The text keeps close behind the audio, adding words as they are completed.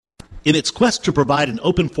In its quest to provide an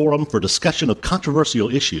open forum for discussion of controversial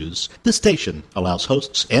issues, this station allows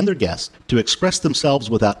hosts and their guests to express themselves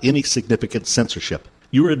without any significant censorship.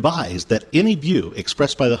 You are advised that any view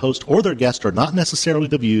expressed by the host or their guest are not necessarily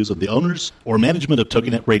the views of the owners or management of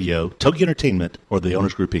TogiNet Radio, Togi Entertainment, or the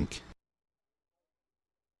Owners Group, Inc.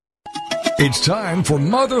 It's time for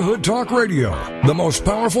Motherhood Talk Radio, the most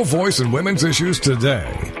powerful voice in women's issues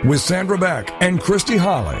today, with Sandra Beck and Christy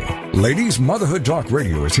Holly. Ladies, Motherhood Talk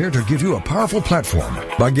Radio is here to give you a powerful platform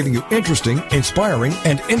by giving you interesting, inspiring,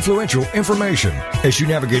 and influential information as you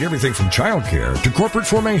navigate everything from childcare to corporate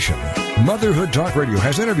formation. Motherhood Talk Radio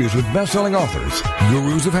has interviews with best-selling authors,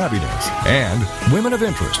 gurus of happiness, and women of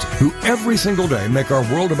interest who every single day make our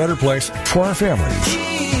world a better place for our families.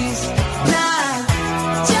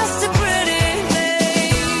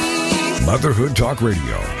 Motherhood Talk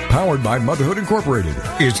Radio, powered by Motherhood Incorporated,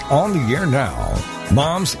 is on the air now.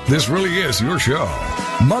 Moms, this really is your show.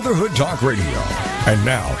 Motherhood Talk Radio. And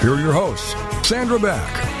now, here are your hosts, Sandra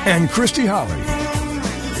Beck and Christy Holly.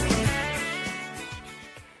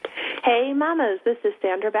 Hey, mamas, this is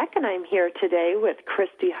Sandra Beck, and I'm here today with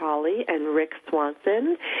Christy Holly and Rick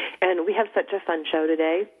Swanson, and we have such a fun show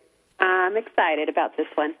today. I'm excited about this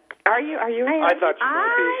one. Are you? I thought you might be. I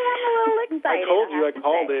am a little excited. I told you, I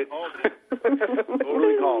called it.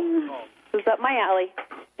 Totally called. It's up my alley.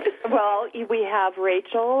 Well, we have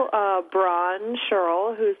Rachel Braun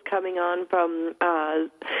Sherrill, who's coming on from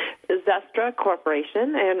Zestra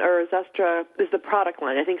Corporation, or Zestra is the product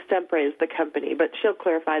line. I think Sempre is the company, but she'll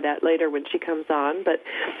clarify that later when she comes on. But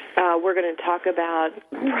we're going to talk about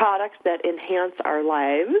products that enhance our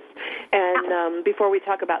lives. And before we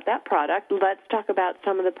talk about that product, let's talk about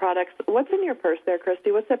some of the products. What's in your purse there,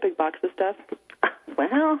 Christy? What's that big box of stuff?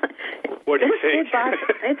 Well, what do you think?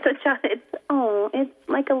 It's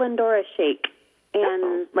like a Lindora shake,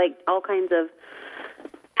 and like all kinds of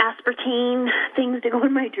aspartame things to go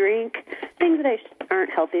in my drink, things that aren't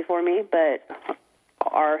healthy for me, but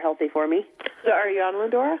are healthy for me. So are you on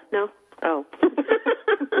Lindora? No. Oh.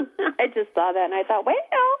 I just saw that, and I thought, well,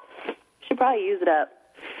 should probably use it up.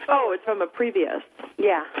 Oh, it's from a previous.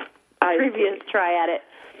 Yeah, previous try at it.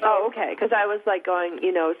 Oh, okay, because I was like going,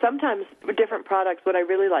 sometimes different products, what I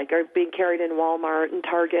really like, are being carried in Walmart and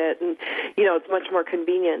Target, and, it's much more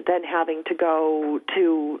convenient than having to go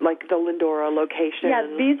to, like, the Lindora location. Yeah,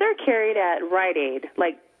 these are carried at Rite Aid,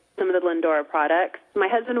 like some of the Lindora products. My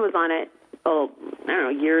husband was on it,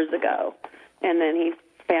 years ago, and then he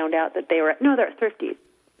found out that they're at Thrifties.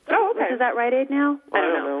 Oh, okay. Is that Rite Aid now? I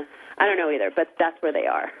don't know. I don't know either, but that's where they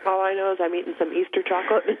are. All I know is I'm eating some Easter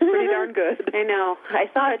chocolate. It's pretty darn good. I know. I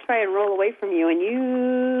saw it try and roll away from you, and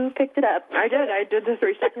you picked it up. I did. I did the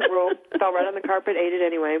 3-second rule. Fell right on the carpet, ate it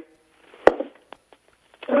anyway.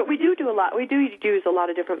 But we do a lot. We do use a lot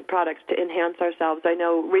of different products to enhance ourselves. I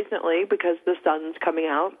know recently, because the sun's coming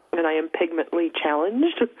out, and I am pigmentally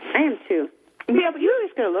challenged. I am, too. Yeah, but you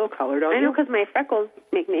always get a little color, don't you? I know, because my freckles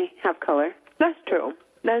make me have color. That's true.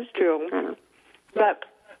 That's true. I know. But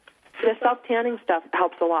the self-tanning stuff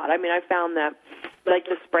helps a lot. I mean, I found that, like,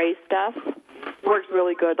 the spray stuff works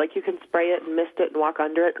really good. Like, you can spray it and mist it and walk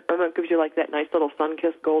under it, and it gives you, like, that nice little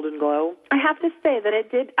sun-kissed golden glow. I have to say that it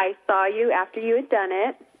did. I saw you after you had done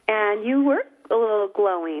it, and you were a little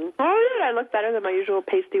glowing. Oh, did I look better than my usual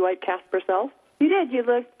pasty white Casper self? You did. You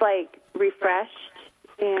looked, like, refreshed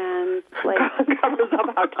and, like... Covers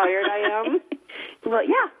up how tired I am. Well,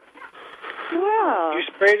 yeah. Wow. You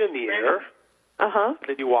sprayed in the air? Uh-huh.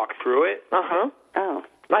 Did you walk through it? Uh-huh. Oh.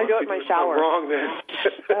 I do it in my shower. Wrong then.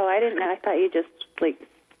 Oh, I didn't know. I thought you just, like,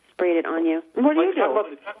 sprayed it on you. What do you do?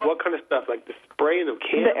 What kind of stuff? Like the spray in the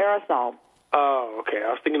can? The aerosol. Oh, okay. I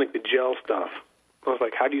was thinking like the gel stuff. I was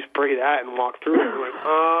like, how do you spray that and walk through it? I'm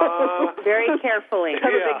like, Very carefully.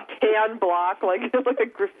 Have a big tan block, like a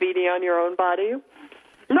graffiti on your own body.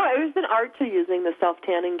 No, it was an art to using the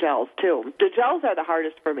self-tanning gels, too. The gels are the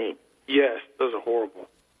hardest for me. Yes, those are horrible.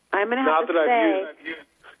 I'm going to have to say... I've used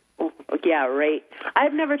it. Yeah, right.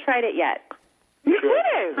 I've never tried it yet. You're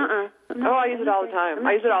kidding? Uh-uh. Oh, I use it all the time.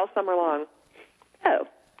 I use it all summer long. Oh.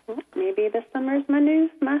 Well, maybe this summer's my new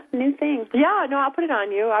thing. Yeah, no, I'll put it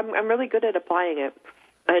on you. I'm really good at applying it.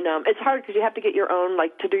 And it's hard because you have to get your own,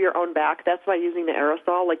 like, to do your own back. That's why using the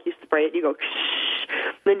aerosol, like, you spray it, you go, shh,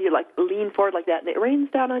 then you, like, lean forward like that, and it rains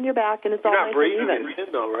down on your back, and it's all nice and even. You're not breathing it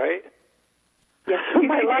in, though, right? Yes,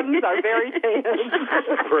 my lungs are very tan.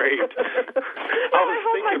 Great. I was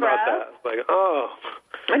thinking about that. Like, oh.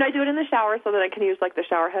 And I do it in the shower so that I can use, like, the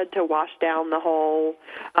shower head to wash down the whole,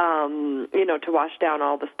 to wash down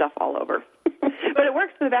all the stuff all over. But it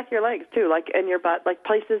works for the back of your legs, too, like, in your butt, like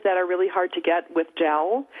places that are really hard to get with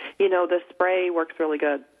gel. The spray works really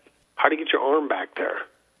good. How do you get your arm back there?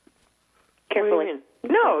 carefully.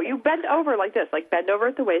 No, you bend over like this, like bend over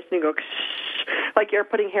at the waist, and you go like you're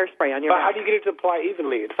putting hairspray on your But back. how do you get it to apply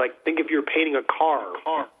evenly? It's like, think if you're painting a car,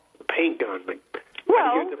 a paint gun. Like,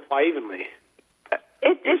 how do you get it to apply evenly?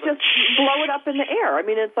 It's just blow it up in the air. I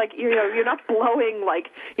mean, it's like, you're not blowing like,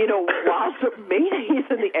 lots of mayonnaise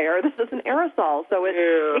in the air. This is an aerosol, so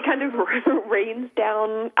it kind of rains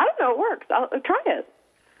down. I don't know, it works. I'll try it.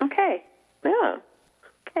 Okay. Yeah.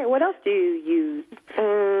 Okay, what else do you use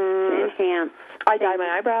to enhance? I dye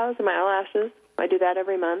my eyebrows and my eyelashes. I do that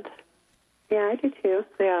every month. Yeah, I do too.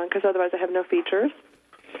 Yeah, because otherwise I have no features.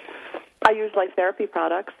 I use Life Therapy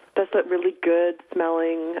products. That's the really good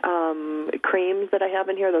smelling creams that I have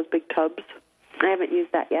in here, those big tubs. I haven't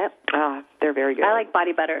used that yet. They're very good. I like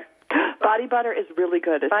body butter. Body butter is really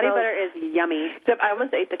good. Body butter is yummy. Except I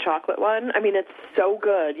almost ate the chocolate one. I mean, it's so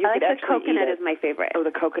good. I like the coconut is my favorite. Oh,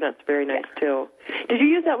 the coconut's very nice, too. Did you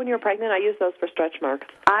use that when you were pregnant? I used those for stretch marks.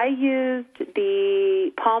 I used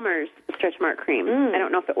the Palmer's stretch mark cream. I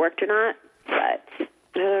don't know if it worked or not, but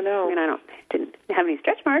I don't know. I mean, didn't have any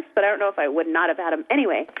stretch marks, but I don't know if I would not have had them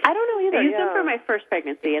anyway. I don't know either. I used them for my first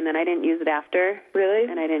pregnancy, and then I didn't use it after. Really?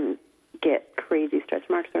 And I didn't get crazy stretch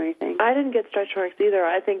marks or anything. I didn't get stretch marks either.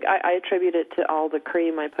 I think I attribute it to all the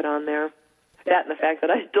cream I put on there. That and the fact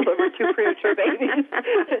that I delivered 2 premature babies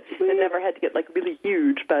and never had to get, like, really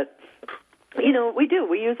huge. But, we do.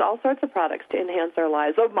 We use all sorts of products to enhance our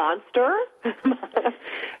lives. Oh, Monster.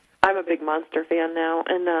 I'm a big Monster fan now.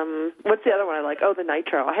 And what's the other one I like? Oh, the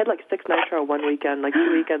Nitro. I had, 6 Nitro one weekend,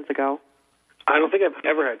 2 weekends ago. I don't think I've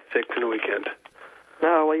ever had 6 in a weekend.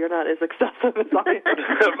 No, well, you're not as excessive as I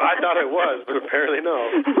am. I thought I was, but apparently no.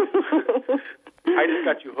 I just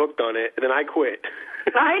got you hooked on it, and then I quit.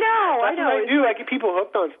 I know. That's what I do. I get people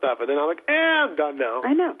hooked on stuff, and then I'm like, I'm done now.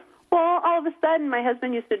 I know. Well, all of a sudden, my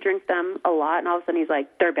husband used to drink them a lot, and all of a sudden he's like,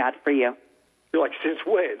 they're bad for you. You're like, since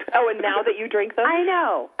when? Oh, and now that you drink them? I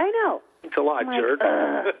know. It's a lot, jerk.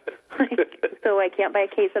 So I can't buy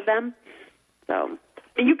a case of them? So...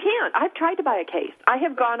 You can't. I've tried to buy a case. I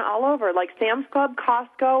have gone all over, like Sam's Club,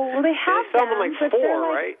 Costco. Well, they have sell them like but 4, they're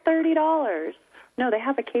right? $30. No, they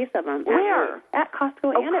have a case of them. Where? At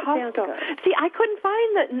Costco and at Sam's Club. See, I couldn't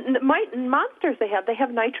find the Monsters they have. They have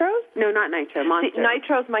Nitros? No, not Nitro. Monster. See,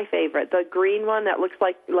 Nitro's my favorite. The green one that looks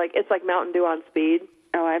like it's like Mountain Dew on speed.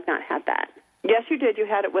 Oh, I've not had that. Yes, you did. You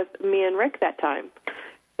had it with me and Rick that time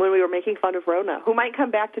when we were making fun of Rona, who might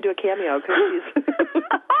come back to do a cameo because she's...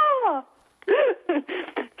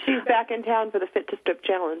 She's back in town for the Fit to Strip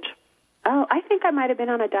Challenge. Oh, I think I might have been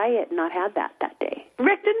on a diet and not had that day.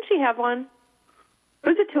 Rick, didn't she have one? It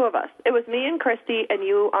was the 2 of us. It was me and Christy and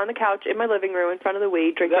you on the couch in my living room in front of the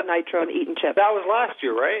Wii drinking Nitro and eating chips. That was last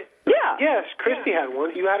year, right? Yeah. Yes, Christy had one.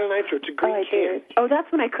 You had a Nitro. It's a green can. Oh, that's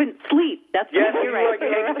when I couldn't sleep. That's yes, when you were like,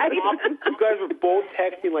 you guys were both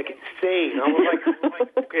texting like insane. I was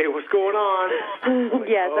like, okay, what's going on?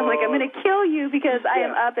 Yes, I'm like, I'm going to kill you because I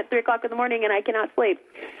am up at 3 o'clock in the morning and I cannot sleep.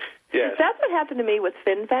 Yes. That's what happened to me with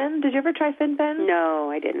FinFen. Did you ever try FinFen? No,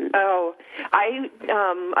 I didn't. Oh, I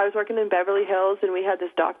was working in Beverly Hills, and we had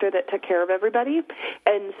this doctor that took care of everybody,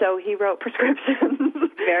 and so he wrote prescriptions.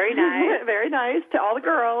 Very nice. Very nice to all the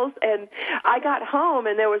girls. And I got home,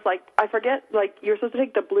 and there was, I forget, you're supposed to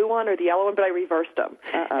take the blue one or the yellow one, but I reversed them.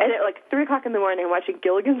 And at, 3 o'clock in the morning, I'm watching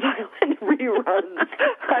Gilligan's Island reruns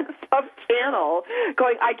on some channel,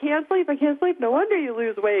 going, I can't sleep. No wonder you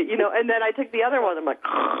lose weight, And then I took the other one. I'm like,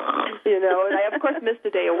 and I, of course, missed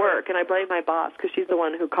a day of work, and I blame my boss because she's the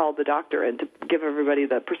one who called the doctor in to give everybody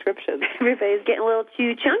the prescriptions. Everybody's getting a little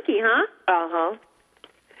too chunky, huh? Uh-huh.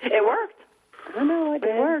 It worked. I know, it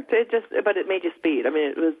worked. But it made you speed. I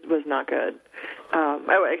mean, it was not good.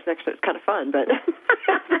 Actually, it's kind of fun, but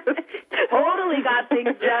totally got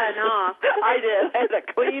things done, huh? I did. I had a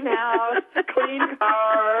clean house, clean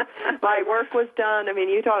car. My work was done. I mean,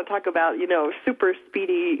 you don't talk about super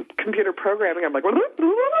speedy computer programming. I'm like, oh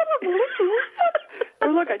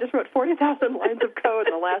look, I just wrote 40,000 lines of code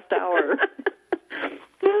in the last hour.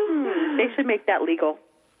 They should make that legal.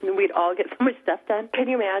 We'd all get so much stuff done. Can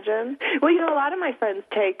you imagine? Well, a lot of my friends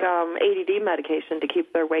take ADD medication to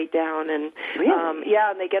keep their weight down, and really?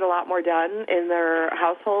 and they get a lot more done in their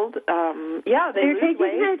household.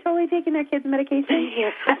 They're totally taking their kids'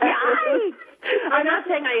 medication. I'm not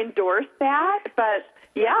saying I endorse that, but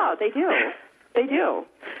yeah, they do. They do.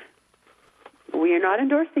 We are not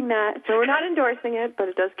endorsing that. So we're not endorsing it, but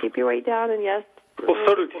it does keep your weight down, and yes. Well,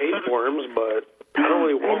 so do tapeworms, but I don't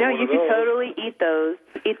really want I know, one you of could those. totally eat those.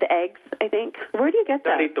 Eat the eggs, I think. Where do you get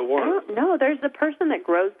that? Not eat the worm. No, there's the person that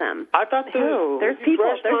grows them. I thought There's these people.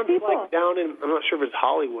 restaurants like down in, I'm not sure if it's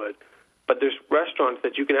Hollywood, but there's restaurants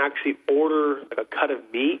that you can actually order a cut of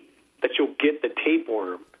meat that you'll get the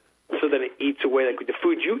tapeworm. so then it eats away, like the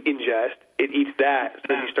food you ingest, it eats that, so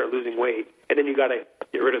then you start losing weight. And then you got to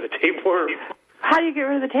get rid of the tapeworm. How do you get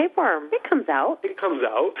rid of the tapeworm? It comes out. It comes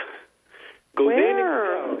out. Goes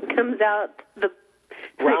Where? in and It comes out the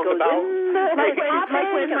roundabout. Like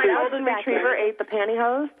when my golden retriever ate the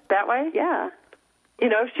pantyhose that way? Yeah. You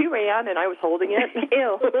know, she ran and I was holding it.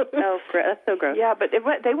 Ew. Oh, that's so gross. Yeah, but they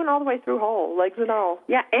went all the way through whole, legs and all.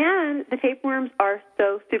 Yeah, and the tapeworms are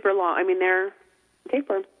so super long. I mean, they're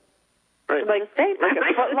tapeworms. Right. Like a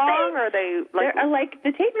foot long, or are they like... They're like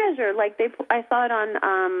the tape measure. Like I saw it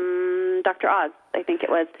on Dr. Oz, I think it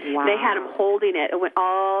was. Wow. They had him holding it. It went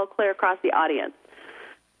all clear across the audience.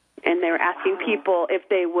 And they were asking people if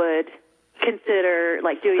they would consider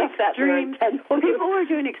like doing extreme. People were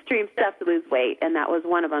doing extreme stuff to lose weight, and that was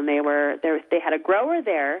one of them. They had a grower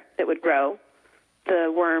there that would grow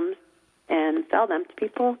the worms and sell them to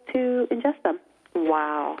people to ingest them.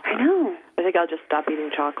 Wow. I know. I think I'll just stop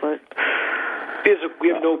eating chocolate. Because we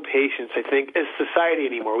have no patience, I think, as society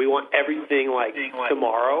anymore. We want everything like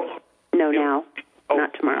tomorrow. No, now. Oh.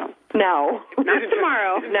 Not tomorrow. Now. Not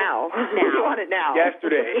tomorrow. Now. You want it now.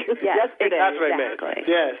 Yesterday. Yes, Yesterday. That's what exactly. I meant.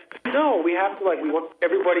 Yes. No, we have to, we want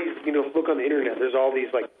everybody's, look on the internet. There's all these,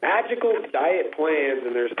 magical diet plans,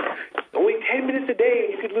 and there's only 10 minutes a day,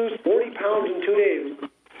 and you could lose 40 pounds in 2 days.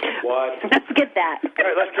 What? Let's get that. All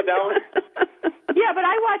right, let's get that one. Yeah, but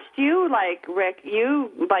I watched you, Rick,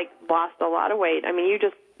 you, lost a lot of weight. I mean, you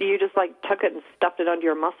just took it and stuffed it under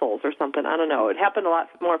your muscles or something. I don't know. It happened a lot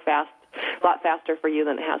faster for you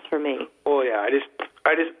than it has for me. Well, yeah, I just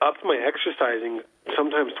upped my exercising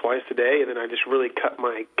sometimes twice a day, and then I just really cut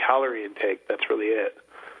my calorie intake. That's really it.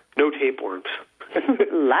 No tapeworms.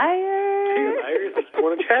 Liar. Hey, liars.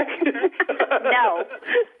 Want to check? No.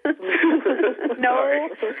 No,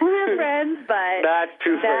 we're friends, but that's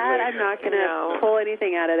too friendly. I'm not going to pull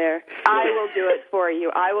anything out of there. I will do it for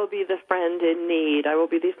you. I will be the friend in need. I will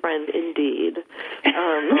be the friend indeed. Thank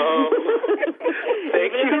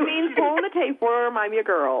Even if you. it means pulling a tapeworm, I'm your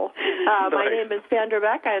girl. My name is Sandra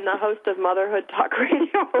Beck. I am the host of Motherhood Talk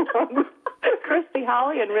Radio along with Christy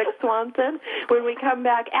Holly and Rick Swanson. When we come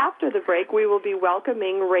back after the break, we will be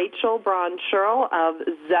welcoming Rachel Braun-Scherl of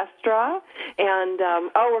Zestra. And,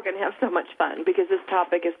 we're going to have so much fun because this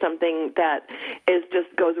topic is something that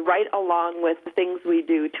goes right along with the things we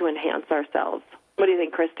do to enhance ourselves. What do you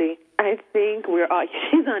think, Christy? I think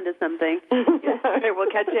she's onto something. All right, we'll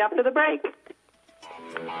catch you after the break.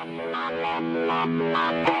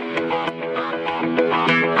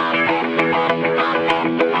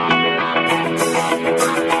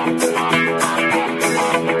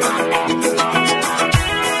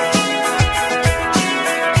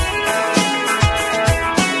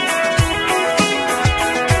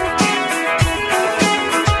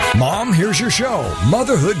 Mom, here's your show,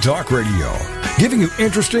 Motherhood Talk Radio, giving you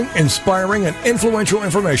interesting, inspiring, and influential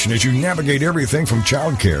information as you navigate everything from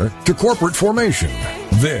childcare to corporate formation.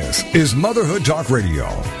 This is Motherhood Talk Radio,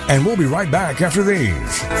 and we'll be right back after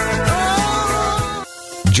these.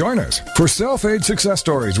 Join us for Self-Aid Success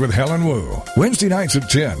Stories with Helen Wu, Wednesday nights at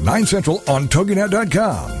 10, 9 Central on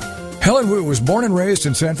TogiNet.com. Helen Wu was born and raised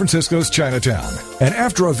in San Francisco's Chinatown, and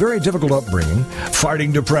after a very difficult upbringing,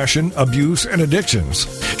 fighting depression, abuse, and addictions,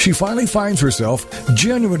 she finally finds herself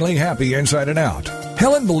genuinely happy inside and out.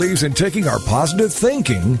 Helen believes in taking our positive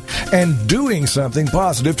thinking and doing something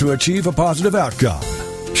positive to achieve a positive outcome.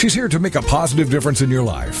 She's here to make a positive difference in your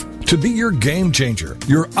life, to be your game changer,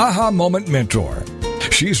 your aha moment mentor.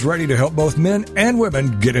 She's ready to help both men and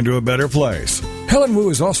women get into a better place. Helen Wu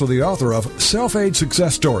is also the author of Self-Aid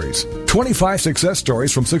Success Stories, 25 success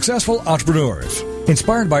stories from successful entrepreneurs.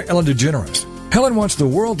 Inspired by Ellen DeGeneres, Helen wants the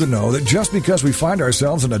world to know that just because we find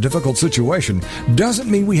ourselves in a difficult situation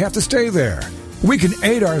doesn't mean we have to stay there. We can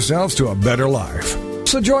aid ourselves to a better life.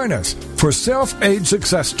 So join us for Self-Aid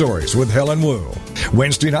Success Stories with Helen Wu,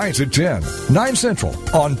 Wednesday nights at 10, 9 Central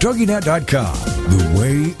on TogiNet.com. The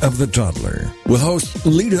Way of the Toddler, with hosts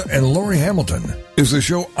Lita and Lori Hamilton, is a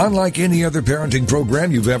show unlike any other parenting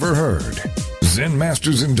program you've ever heard. Zen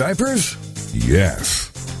Masters in Diapers? Yes.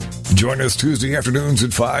 Join us Tuesday afternoons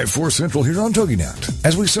at 5, 4 Central here on TogiNet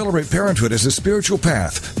as we celebrate parenthood as a spiritual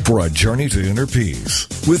path for a journey to inner peace.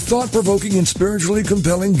 With thought-provoking and spiritually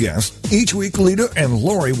compelling guests, each week Lita and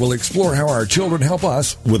Lori will explore how our children help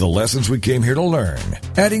us with the lessons we came here to learn,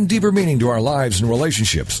 adding deeper meaning to our lives and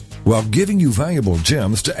relationships while giving you valuable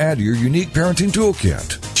gems to add to your unique parenting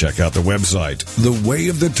toolkit. Check out the website,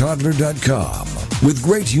 thewayofthetoddler.com. With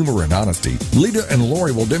great humor and honesty, Lita and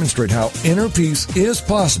Lori will demonstrate how inner peace is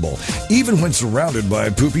possible, even when surrounded by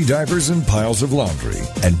poopy diapers and piles of laundry,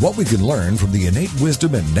 and what we can learn from the innate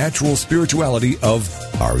wisdom and natural spirituality of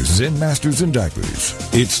our Zen masters in diapers.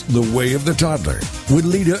 It's The Way of the Toddler with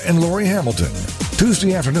Lita and Lori Hamilton.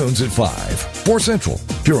 Tuesday afternoons at 5, 4 Central,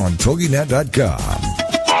 here on TogiNet.com.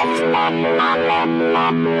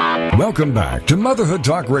 Welcome back to Motherhood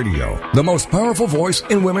Talk Radio, the most powerful voice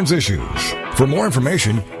in women's issues. For more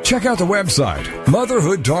information, check out the website,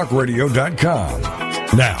 motherhoodtalkradio.com.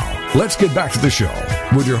 Now, let's get back to the show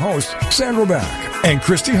with your hosts, Sandra Beck and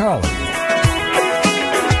Christy Holly.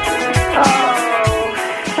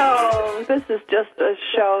 Oh, this is just a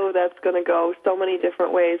show that's going to go so many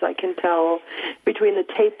different ways, I can tell. Between the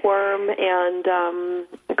tapeworm and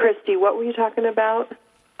Christy, what were you talking about?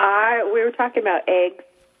 We were talking about eggs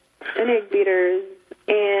and egg beaters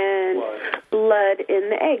and blood in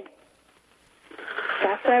the egg.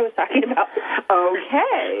 That's what I was talking about.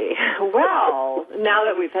 Okay. Well, now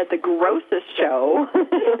that we've had the grossest show,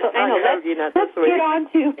 I know, let's get on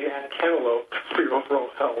to cantaloupe for your overall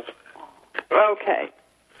health. Okay.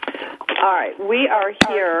 All right. We are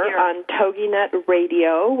here on TogiNet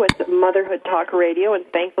Radio with Motherhood Talk Radio, and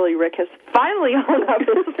thankfully Rick has finally hung up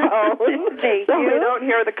his phone. So we don't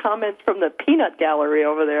hear the comments from the peanut gallery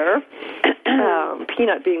over there.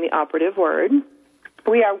 Peanut being the operative word.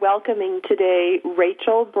 We are welcoming today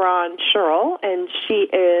Rachel Braun Scherl, and she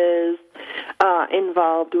is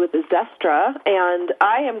involved with Zestra, and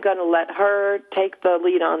I am going to let her take the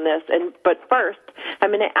lead on this. But first, I'm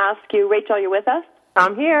going to ask you, Rachel, are you with us?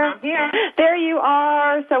 I'm here. There you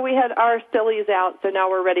are. So we had our sillies out, so now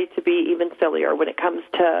we're ready to be even sillier when it comes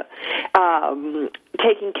to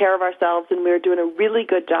taking care of ourselves, and we're doing a really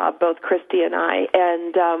good job, both Christy and I.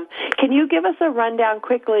 And can you give us a rundown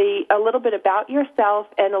quickly, a little bit about yourself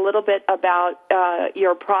and a little bit about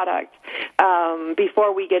your product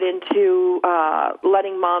before we get into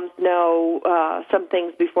letting moms know some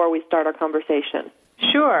things before we start our conversation?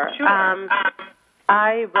 Sure.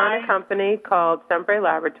 I run a company called Sempre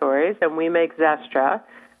Laboratories, and we make Zestra,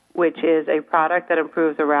 which is a product that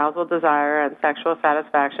improves arousal, desire, and sexual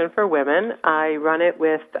satisfaction for women. I run it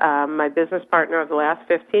with my business partner of the last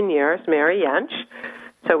 15 years, Mary Yench.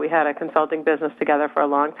 So we had a consulting business together for a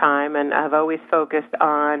long time, and I've always focused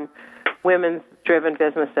on women's-driven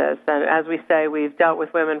businesses. And as we say, we've dealt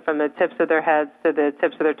with women from the tips of their heads to the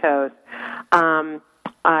tips of their toes.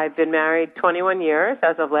 I've been married 21 years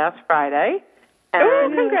as of last Friday. Oh,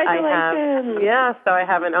 congratulations. So I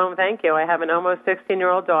have thank you. I have an almost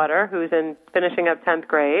 16-year-old daughter who's finishing up 10th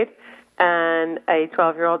grade and a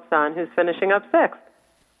 12-year-old son who's finishing up 6th.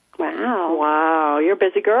 Wow, you're a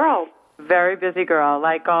busy girl. Very busy girl,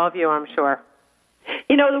 like all of you, I'm sure.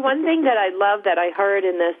 You know, the one thing that I love that I heard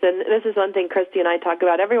in this, and this is one thing Christy and I talk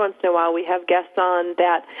about every once in a while, we have guests on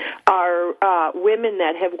that are women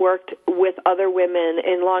that have worked with other women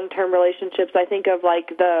in long-term relationships. I think of,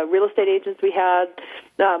 like, the real estate agents we had,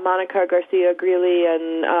 Monica Garcia Greeley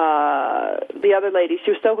and the other lady.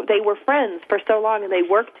 They were friends for so long, and they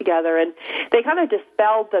worked together, and they kind of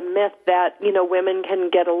dispelled the myth that, women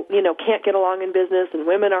can't get along in business, and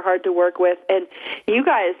women are hard to work with. And you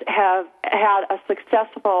guys have had a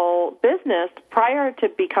successful business prior to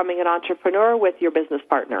becoming an entrepreneur with your business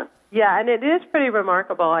partner. Yeah, and it is pretty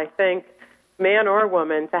remarkable, I think, man or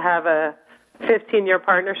woman, to have a 15-year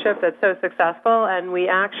partnership that's so successful. And we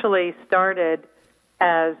actually started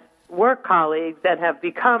as work colleagues and have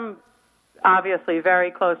become obviously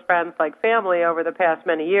very close friends, like family, over the past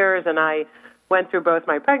many years. And I went through both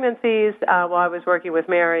my pregnancies while I was working with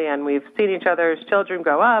Mary, and we've seen each other's children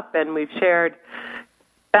grow up, and we've shared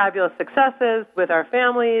fabulous successes with our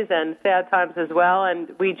families and sad times as well. And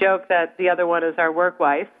we joke that the other one is our work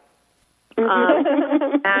wife.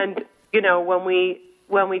 And,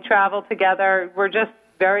 when we travel together, we're just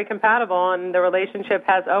very compatible, and the relationship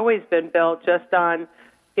has always been built just on,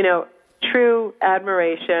 true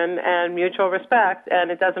admiration and mutual respect,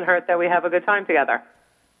 and it doesn't hurt that we have a good time together.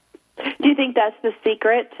 Do you think that's the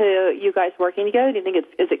secret to you guys working together? Do you think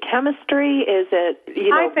is it chemistry? Is it, I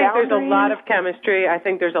think boundaries? There's a lot of chemistry. I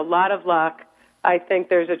think there's a lot of luck. I think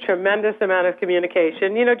there's a tremendous amount of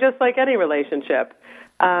communication, just like any relationship.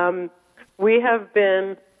 We have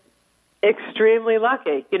been extremely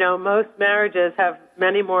lucky. Most marriages have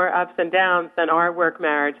many more ups and downs than our work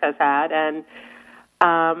marriage has had, and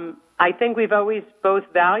I think we've always both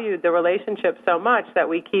valued the relationship so much that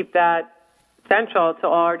we keep that central to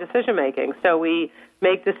all our decision-making. So we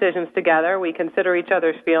make decisions together. We consider each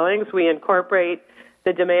other's feelings. We incorporate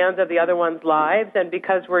the demands of the other one's lives. And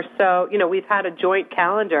because we're so, we've had a joint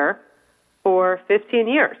calendar for 15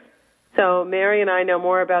 years. So Mary and I know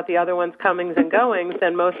more about the other one's comings and goings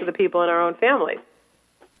than most of the people in our own families.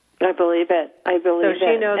 I believe it. So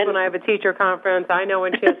she knows when I have a teacher conference. I know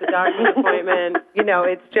when she has a doctor's appointment.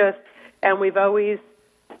 It's just, and we've always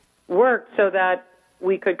worked so that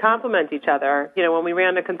we could complement each other. When we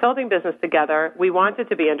ran the consulting business together, we wanted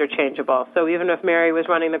to be interchangeable. So even if Mary was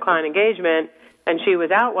running the client engagement and she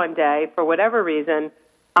was out one day for whatever reason,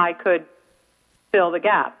 I could fill the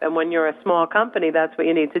gap. And when you're a small company, that's what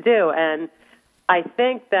you need to do. And I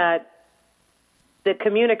think that the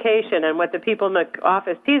communication and what the people in the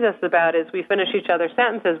office tease us about is we finish each other's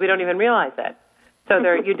sentences. We don't even realize it. So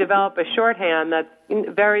you develop a shorthand that's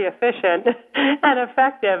very efficient and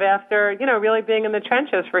effective after, really being in the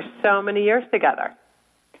trenches for so many years together.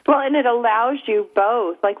 Well, and it allows you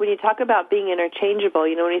both, like when you talk about being interchangeable,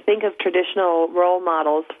 when you think of traditional role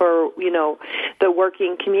models for, the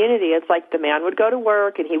working community, it's like the man would go to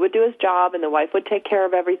work and he would do his job and the wife would take care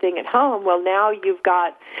of everything at home. Well, now you've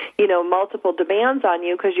got, multiple demands on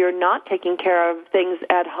you because you're not taking care of things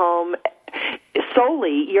at home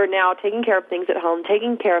solely. You're now taking care of things at home,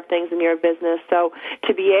 taking care of things in your business. So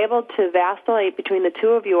to be able to vacillate between the two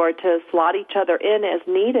of you or to slot each other in as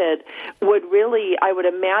needed would really, I would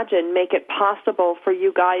imagine, make it possible for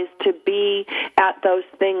you guys to be at those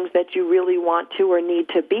things that you really want to or need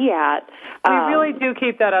to be at. We really do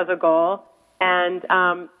keep that as a goal. And,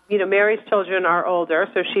 Mary's children are older,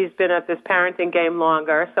 so she's been at this parenting game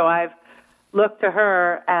longer. So I've looked to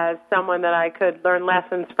her as someone that I could learn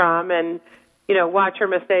lessons from and, watch her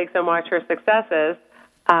mistakes and watch her successes.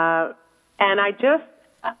 And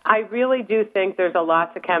I really do think there's a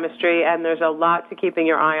lot to chemistry and there's a lot to keeping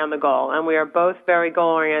your eye on the goal. And we are both very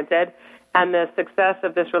goal-oriented. And the success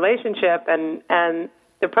of this relationship and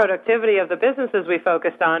the productivity of the businesses we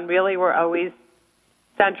focused on really were always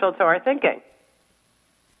central to our thinking.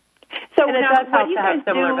 So and it does help to have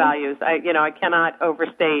similar values. I cannot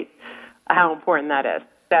overstate how important that is.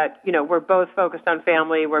 That, we're both focused on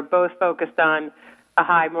family. We're both focused on a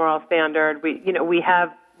high moral standard. We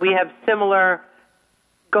have similar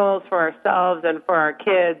goals for ourselves and for our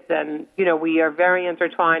kids, and, we are very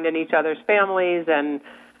intertwined in each other's families, and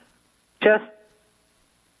just,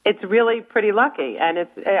 it's really pretty lucky. And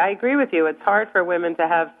I agree with you. It's hard for women to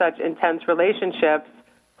have such intense relationships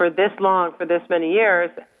for this long, for this many years,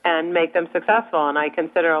 and make them successful. And I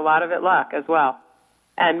consider a lot of it luck as well.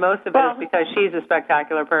 And most of it is because she's a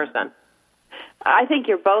spectacular person. I think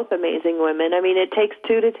you're both amazing women. I mean, it takes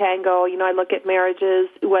two to tango. I look at marriages,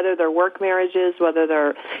 whether they're work marriages, whether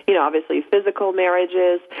they're, obviously physical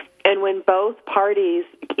marriages. And when both parties,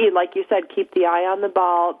 like you said, keep the eye on the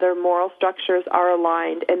ball, their moral structures are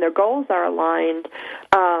aligned, and their goals are aligned,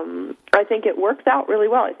 I think it works out really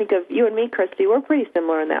well. I think of you and me, Christy, we're pretty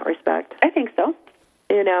similar in that respect. I think so.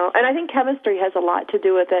 And I think chemistry has a lot to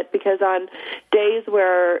do with it, because on days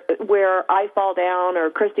where I fall down or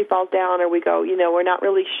Christy falls down or we go, we're not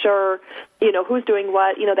really sure, who's doing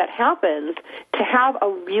what, that happens. To have a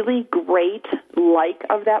really great like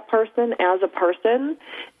of that person as a person,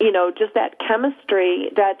 just that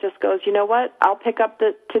chemistry that just goes, you know what, I'll pick up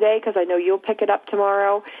today because I know you'll pick it up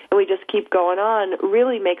tomorrow, and we just keep going on,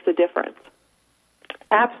 really makes a difference.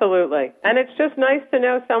 Absolutely. And it's just nice to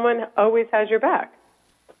know someone always has your back.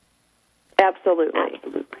 Absolutely.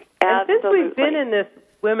 And since we've been in this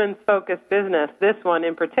women's-focused business, this one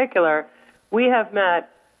in particular, we have met,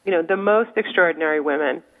 the most extraordinary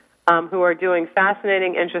women who are doing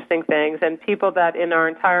fascinating, interesting things, and people that in our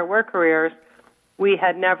entire work careers we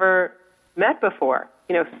had never met before.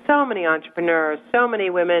 So many entrepreneurs, so many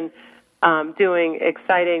women doing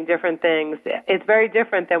exciting, different things. It's very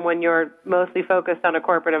different than when you're mostly focused on a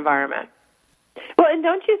corporate environment. Well, and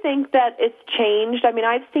don't you think that it's changed? I mean,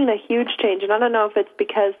 I've seen a huge change, and I don't know if it's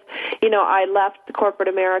because, I left corporate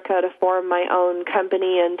America to form my own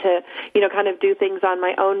company and to, kind of do things on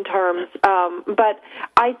my own terms. But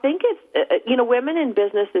I think it's, women in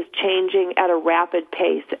business is changing at a rapid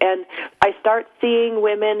pace, and I start seeing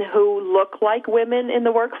women who look like women in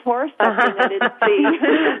the workforce, something I didn't see.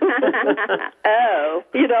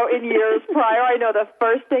 In years prior. I know the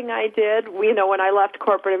first thing I did, when I left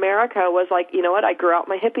corporate America was like, I grew out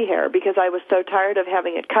my hippie hair because I was so tired of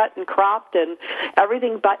having it cut and cropped and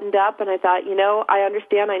everything buttoned up. And I thought, I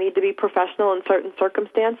understand I need to be professional in certain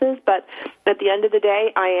circumstances, but at the end of the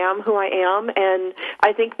day, I am who I am. And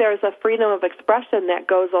I think there's a freedom of expression that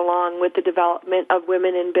goes along with the development of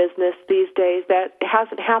women in business these days that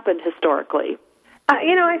hasn't happened historically.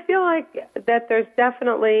 I feel like that there's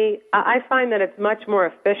definitely, I find that it's much more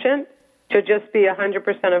efficient to just be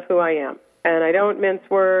 100% of who I am. And I don't mince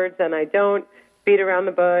words, and I don't beat around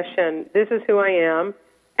the bush, and this is who I am.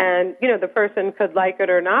 And, the person could like it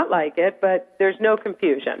or not like it, but there's no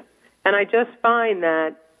confusion. And I just find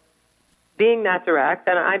that being that direct,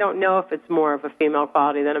 and I don't know if it's more of a female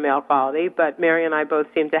quality than a male quality, but Mary and I both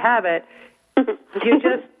seem to have it,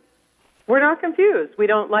 we're not confused. We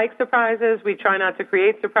don't like surprises. We try not to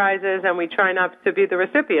create surprises, and we try not to be the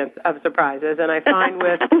recipients of surprises. And I find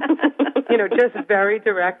with, just very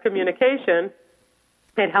direct communication,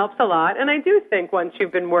 it helps a lot. And I do think once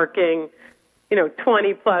you've been working,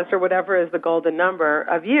 20 plus or whatever is the golden number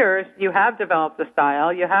of years, you have developed a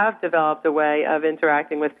style. You have developed a way of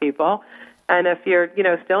interacting with people. And if you're,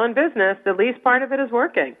 still in business, at least part of it is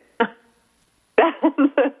working.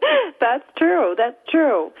 That's true. That's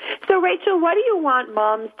true. So, Rachel, what do you want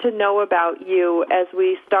moms to know about you as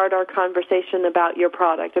we start our conversation about your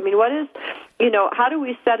product? I mean, what is, how do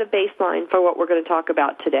we set a baseline for what we're going to talk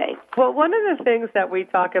about today? Well, one of the things that we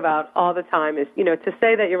talk about all the time is, to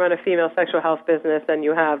say that you run a female sexual health business and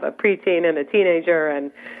you have a preteen and a teenager,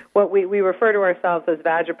 and what we refer to ourselves as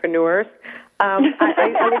vagipreneurs. I would say,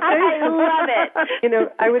 I love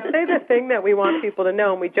it. I would say the thing that we want people to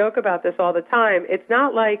know, and we joke about this all the time, it's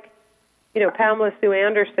not like, Pamela Sue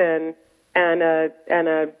Anderson and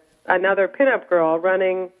another pinup girl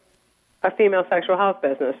running a female sexual health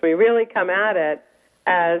business. We really come at it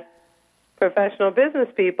as professional business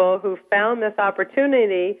people who found this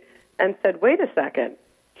opportunity and said, wait a second,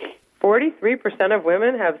 43% of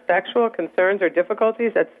women have sexual concerns or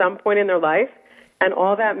difficulties at some point in their life, and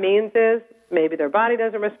all that means is maybe their body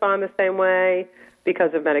doesn't respond the same way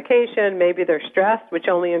because of medication. Maybe they're stressed, which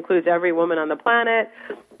only includes every woman on the planet.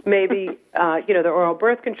 Maybe, their oral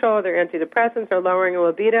birth control, their antidepressants are lowering a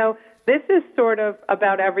libido. This is sort of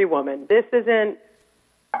about every woman. This isn't,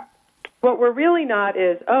 what we're really not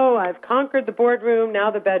is, I've conquered the boardroom, now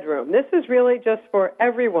the bedroom. This is really just for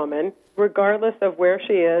every woman, regardless of where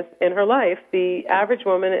she is in her life. The average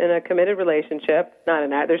woman in a committed relationship,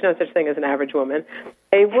 there's no such thing as an average woman,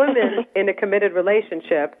 a woman in a committed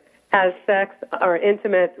relationship has sex or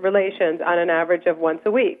intimate relations on an average of once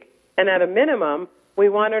a week. And at a minimum, we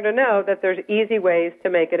want her to know that there's easy ways to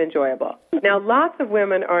make it enjoyable. Now, lots of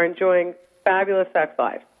women are enjoying fabulous sex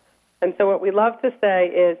lives. And so what we love to say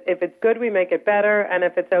is, if it's good, we make it better, and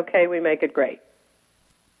if it's okay, we make it great.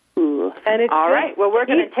 Ooh. And it's all right. Well, we're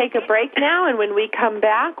going to take a break now, and when we come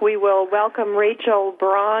back, we will welcome Rachel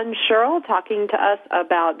Braun-Scherl talking to us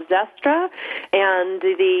about Zestra and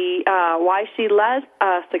the why she led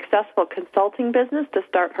a successful consulting business to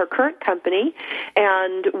start her current company.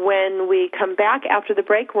 And when we come back after the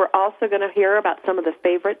break, we're also going to hear about some of the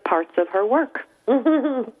favorite parts of her work.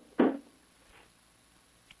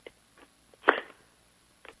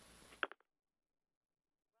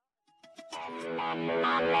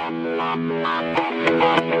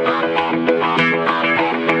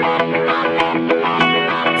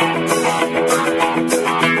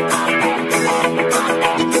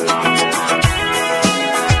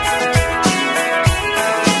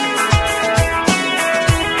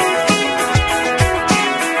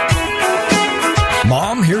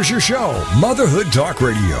 Mom, here's your show, Motherhood Talk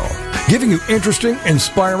Radio, giving you interesting,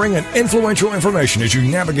 inspiring, and influential information as you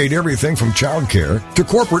navigate everything from childcare to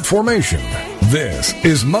corporate formation. This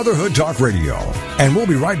is Motherhood Talk Radio, and we'll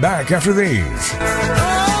be right back after these.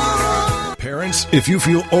 Parents, if you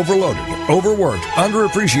feel overloaded, overworked,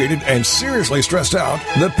 underappreciated, and seriously stressed out,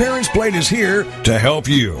 The Parents Plate is here to help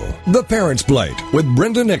you. The Parents Plate with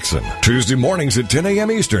Brenda Nixon, Tuesday mornings at 10 a.m.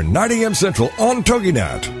 Eastern, 9 a.m. Central on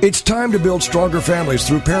TogiNet. It's time to build stronger families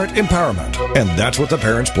through parent empowerment, and that's what The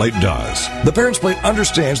Parents Plate does. The Parents Plate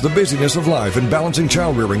understands the busyness of life and balancing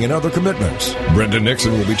child rearing and other commitments. Brenda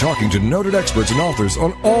Nixon will be talking to noted experts and authors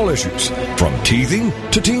on all issues, from teething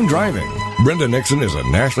to teen driving. Brenda Nixon is a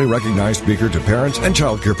nationally recognized speaker to parents and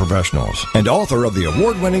childcare professionals and author of the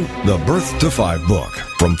award-winning The Birth to 5 book.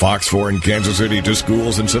 From Fox 4 in Kansas City to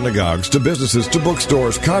schools and synagogues to businesses to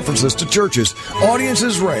bookstores, conferences to churches,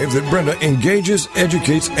 audiences rave that Brenda engages,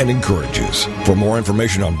 educates, and encourages. For more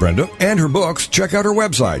information on Brenda and her books, check out her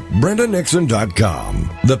website,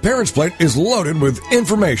 BrendaNixon.com. The Parents Plate is loaded with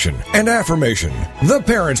information and affirmation. The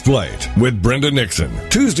Parents Plate with Brenda Nixon.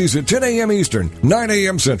 Tuesdays at 10 a.m. Eastern, 9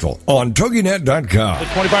 a.m. Central on TogiNet.com. The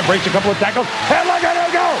 25 breaks a couple of tackles, and look at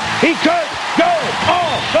him go! He could go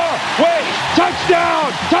all the way!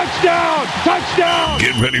 Touchdown! Touchdown! Touchdown!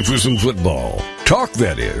 Get ready for some football. Talk,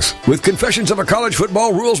 that is, with Confessions of a College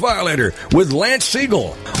Football Rules Violator with Lance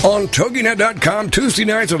Siegel on TogiNet.com Tuesday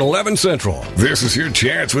nights at 11 Central. This is your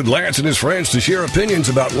chance with Lance and his friends to share opinions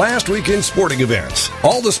about last weekend's sporting events.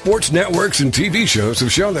 All the sports networks and TV shows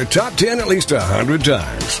have shown their top 10 at least 100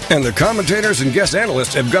 times. And the commentators and guest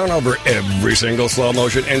analysts have gone over every single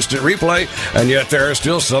slow-motion instant replay, and yet there are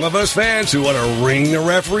still some of us fans who want to wring the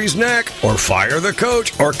referee's neck or fire the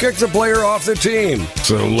coach or kick the player off the team.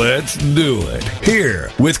 So let's do it here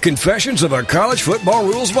with Confessions of a College Football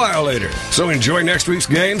Rules Violator. So enjoy next week's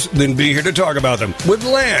games, then be here to talk about them with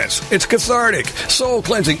Lance. It's cathartic,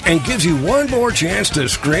 soul-cleansing, and gives you one more chance to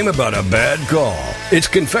scream about a bad call. It's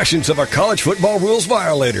Confessions of a College Football Rules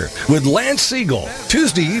Violator with Lance Siegel,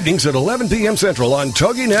 Tuesday evenings at 11 p.m. Central on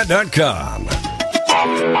TogiNet.com.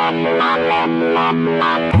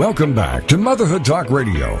 Welcome back to Motherhood Talk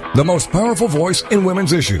Radio, the most powerful voice in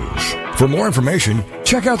women's issues. For more information,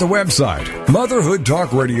 check out the website,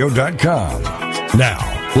 motherhoodtalkradio.com.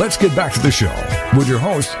 Now, let's get back to the show with your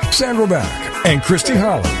hosts, Sandra Beck and Christy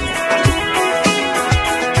Holly.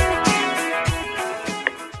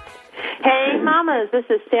 Hey, mamas, this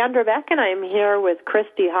is Sandra Beck, and I'm here with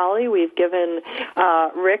Christy Holly. We've given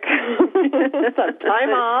Rick some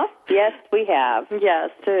time off. Yes, we have.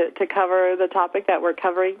 Yes, to cover the topic that we're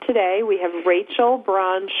covering today. We have Rachel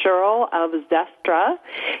Braun-Scherl of Zestra.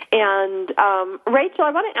 And Rachel,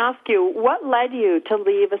 I want to ask you, what led you to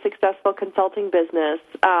leave a successful consulting business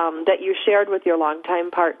that you shared with your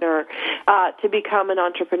longtime partner to become an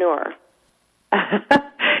entrepreneur?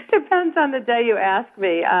 Depends on the day you ask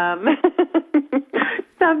me.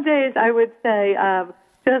 Some days I would say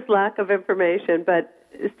just lack of information, but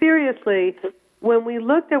seriously, when we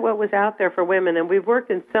looked at what was out there for women, and we've worked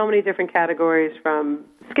in so many different categories from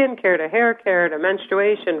skin care to hair care to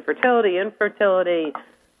menstruation, fertility, infertility,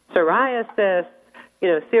 psoriasis,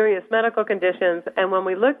 serious medical conditions, and when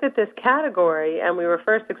we looked at this category and we were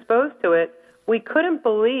first exposed to it, we couldn't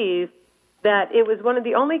believe that it was one of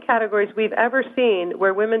the only categories we've ever seen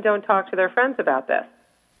where women don't talk to their friends about this.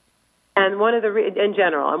 And in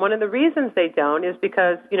general, and one of the reasons they don't is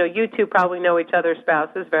because, you two probably know each other's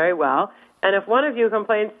spouses very well. And if one of you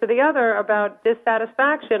complains to the other about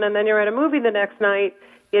dissatisfaction and then you're at a movie the next night,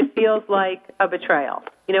 it feels like a betrayal.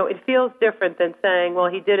 It feels different than saying, well,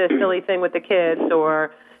 he did a silly thing with the kids,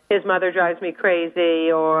 or his mother drives me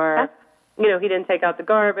crazy, or he didn't take out the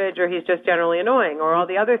garbage, or he's just generally annoying, or all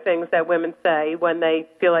the other things that women say when they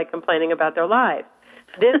feel like complaining about their lives.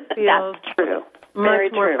 This feels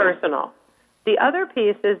much more personal. The other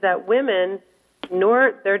piece is that women,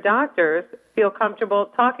 nor their doctors, feel comfortable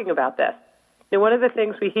talking about this. One of the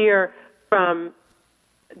things we hear from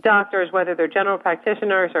doctors, whether they're general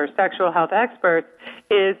practitioners or sexual health experts,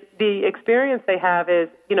 is the experience they have is,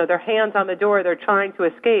 their hands on the door, they're trying to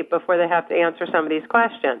escape before they have to answer some of these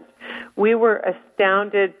questions. We were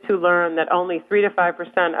astounded to learn that only 3 to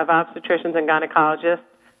 5% of obstetricians and gynecologists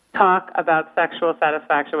talk about sexual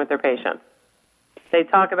satisfaction with their patients. They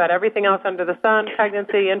talk about everything else under the sun: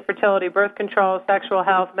 pregnancy, infertility, birth control, sexual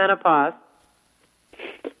health, menopause.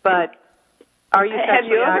 But are you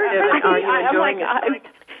sexually active and are you enjoying it?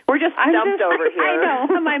 We're just stumped over here. I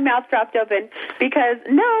know. My mouth dropped open because,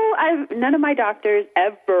 none of my doctors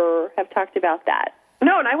ever have talked about that.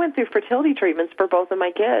 No, and I went through fertility treatments for both of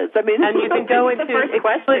my kids. And you can go into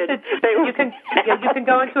explicit. You can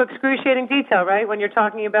go into excruciating detail, right? When you're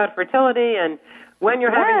talking about fertility and when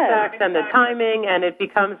you're having sex and the timing, and it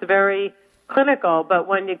becomes very clinical. But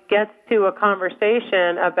when it gets to a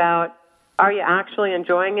conversation about, are you actually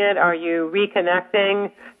enjoying it? Are you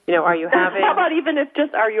reconnecting? Are you having? How about even if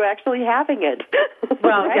just, are you actually having it?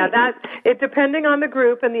 Well, right? Depending on the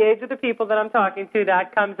group and the age of the people that I'm talking to,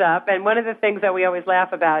 that comes up. And one of the things that we always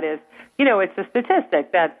laugh about is, it's a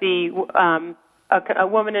statistic that a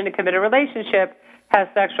woman in a committed relationship has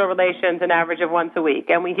sexual relations an average of once a week.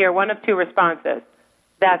 And we hear one of two responses: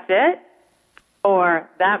 that's it, or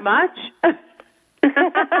that much.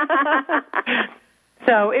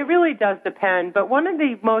 So it really does depend. But one of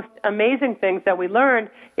the most amazing things that we learned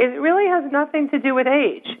is it really has nothing to do with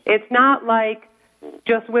age. It's not like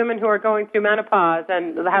just women who are going through menopause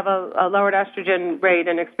and have a lowered estrogen rate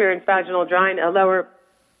and experience vaginal dryness,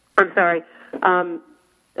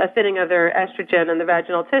 a thinning of their estrogen in the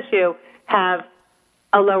vaginal tissue, have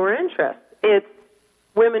a lower interest. It's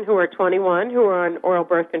women who are 21 who are on oral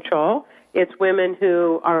birth control. It's women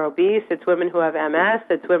who are obese. It's women who have MS.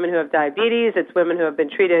 It's women who have diabetes. It's women who have been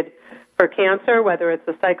treated for cancer, whether it's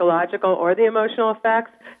the psychological or the emotional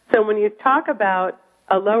effects. So when you talk about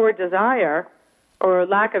a lower desire or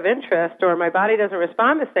lack of interest or my body doesn't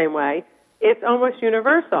respond the same way, it's almost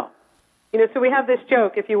universal. So we have this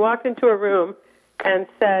joke. If you walked into a room and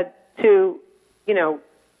said to,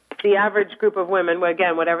 the average group of women,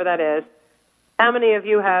 again, whatever that is, how many of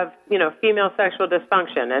you have, female sexual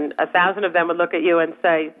dysfunction? And 1,000 of them would look at you and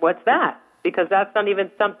say, what's that? Because that's not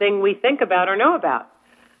even something we think about or know about.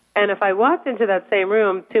 And if I walked into that same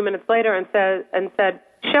room 2 minutes later and said,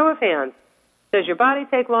 show of hands, does your body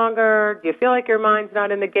take longer? Do you feel like your mind's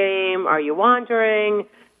not in the game? Are you wandering?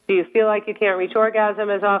 Do you feel like you can't reach orgasm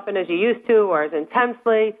as often as you used to or as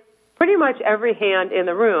intensely? Pretty much every hand in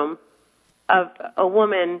the room of a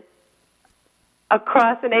woman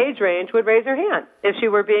across an age range would raise her hand if she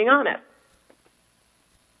were being honest.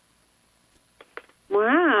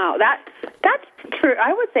 Wow, that's true.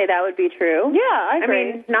 I would say that would be true. Yeah, I agree.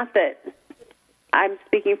 I mean, not that I'm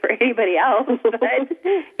speaking for anybody else, but,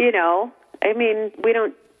 we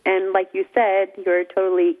don't, and like you said, you're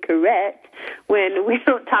totally correct, when we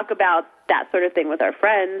don't talk about that sort of thing with our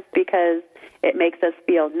friends because it makes us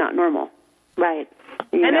feel not normal. Right.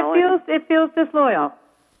 It feels disloyal.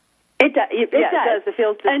 It does. It does. It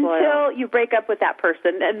feels disloyal. Until you break up with that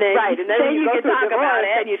person, and then right, and then you can talk about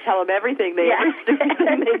it, and you tell them everything they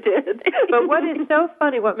did. But what is so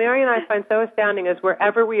funny, what Mary and I find so astounding is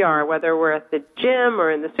wherever we are, whether we're at the gym or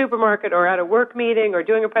in the supermarket or at a work meeting or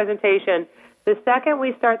doing a presentation, the second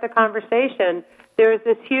we start the conversation, there is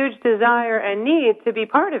this huge desire and need to be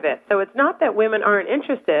part of it. So it's not that women aren't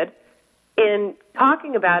interested in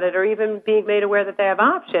talking about it or even being made aware that they have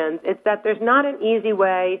options. It's that there's not an easy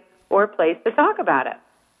way or place to talk about it.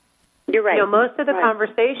 You're right. Most of the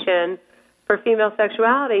conversation for female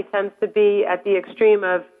sexuality tends to be at the extreme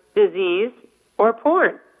of disease or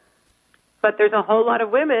porn. But there's a whole lot of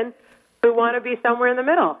women who want to be somewhere in the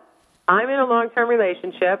middle. I'm in a long-term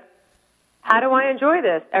relationship. How do I enjoy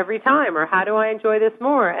this every time? Or how do I enjoy this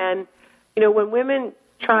more? And, when women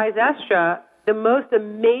try Zestra, the most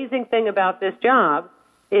amazing thing about this job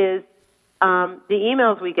is the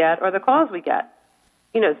emails we get or the calls we get.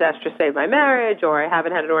 Zestra saved my marriage, or I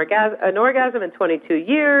haven't had an orgasm in 22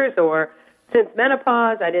 years, or since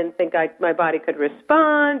menopause, I didn't think my body could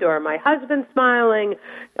respond, or my husband's smiling,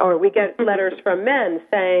 or we get letters from men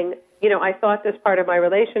saying, I thought this part of my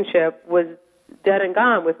relationship was dead and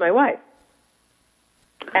gone with my wife.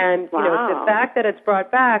 And, the fact that it's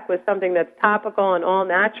brought back with something that's topical and all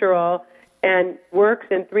natural and works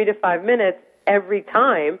in 3 to 5 minutes every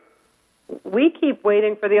time, we keep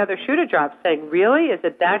waiting for the other shoe to drop, saying, really? Is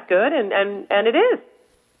it that good? And it is.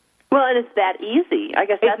 Well, and it's that easy. I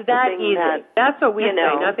guess that's it's that the thing easy. That's what we say.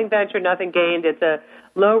 Nothing ventured, nothing gained. It's a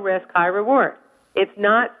low risk, high reward. It's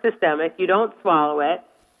not systemic. You don't swallow it.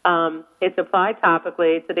 It's applied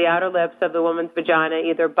topically to the outer lips of the woman's vagina,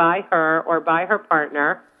 either by her or by her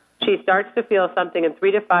partner. She starts to feel something in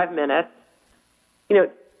 3 to 5 minutes.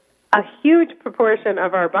 A huge proportion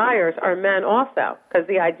of our buyers are men also, because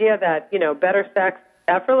the idea that, better sex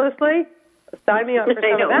effortlessly, sign me up for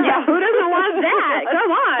some of that. Yeah, who doesn't want that?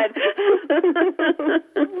 Come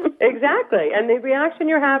on. Exactly. And the reaction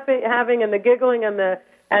you're having and the giggling and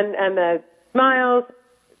the smiles,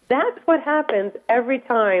 that's what happens every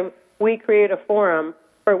time we create a forum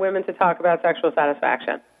for women to talk about sexual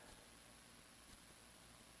satisfaction.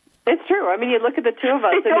 It's true. I mean, you look at the two of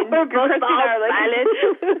us. We're both silent,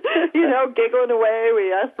 giggling away.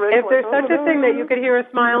 We ask for if there's such a thing that you could hear a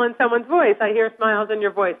smile in someone's voice, I hear smiles in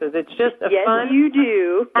your voices. It's just a fun,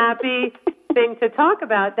 happy thing to talk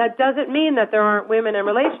about. That doesn't mean that there aren't women in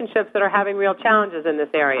relationships that are having real challenges in this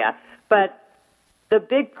area. But the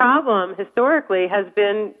big problem historically has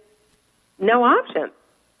been no options.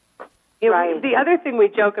 Right. The other thing we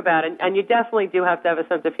joke about, and you definitely do have to have a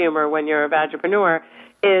sense of humor when you're a vagipreneur,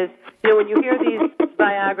 is, when you hear these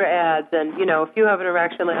Viagra ads and, if you have an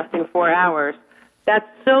erection lasting 4 hours, that's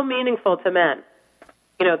so meaningful to men.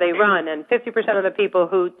 They run, and 50% of the people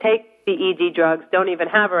who take the ED drugs don't even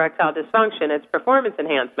have erectile dysfunction. It's performance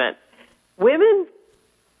enhancement. Women,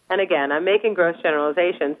 and again, I'm making gross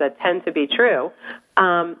generalizations that tend to be true,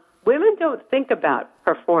 women don't think about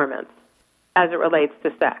performance as it relates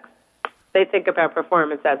to sex. They think about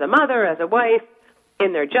performance as a mother, as a wife,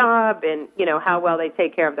 in their job, in, how well they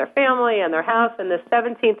take care of their family and their house and the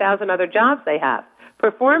 17,000 other jobs they have.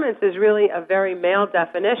 Performance is really a very male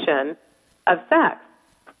definition of sex.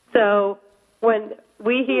 So when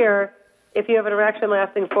we hear, if you have an erection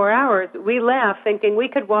lasting 4 hours, we laugh thinking we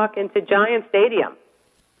could walk into Giant Stadium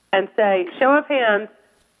and say, show of hands,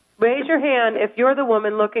 raise your hand if you're the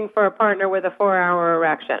woman looking for a partner with a 4-hour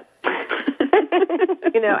erection.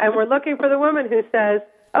 And we're looking for the woman who says,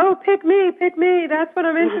 oh, pick me, that's what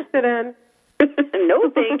I'm interested in. No,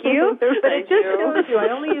 thank you. But it just shows you, I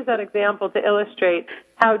only use that example to illustrate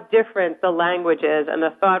how different the language is and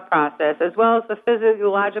the thought process, as well as the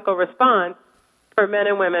physiological response for men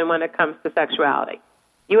and women when it comes to sexuality.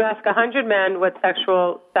 You ask 100 men what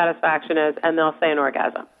sexual satisfaction is, and they'll say an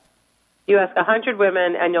orgasm. You ask 100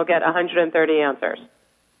 women, and you'll get 130 answers.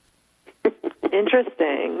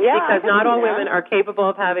 Interesting. Yeah. Because not all women are capable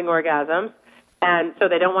of having orgasms, and so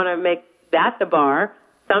they don't want to make that the bar.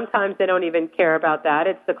 Sometimes they don't even care about that.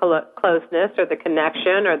 It's the closeness or the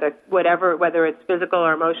connection or the whatever, whether it's physical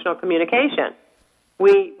or emotional communication.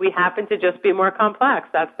 We happen to just be more complex.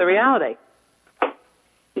 That's the reality.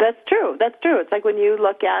 That's true. That's true. It's like when you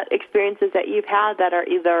look at experiences that you've had that are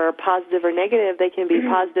either positive or negative, they can be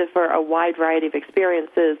positive for a wide variety of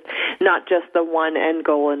experiences, not just the one end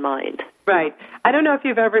goal in mind. Right. I don't know if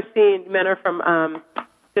you've ever seen Men Are From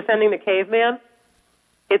Defending the Caveman.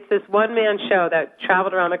 It's this one-man show that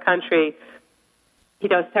traveled around the country,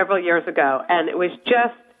 several years ago, and it was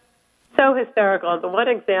just so hysterical. The one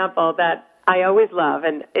example that I always love,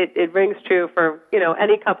 and it rings true for,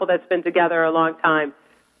 any couple that's been together a long time.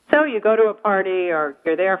 So you go to a party or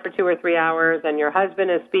you're there for 2 or 3 hours, and your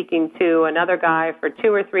husband is speaking to another guy for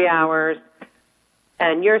 2 or 3 hours,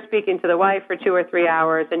 and you're speaking to the wife for 2 or 3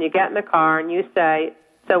 hours, and you get in the car and you say,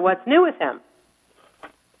 so what's new with him?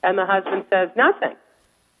 And the husband says, nothing.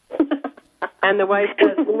 And the wife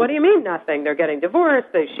says, well, what do you mean nothing? They're getting divorced.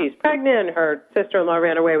 She's pregnant. Her sister-in-law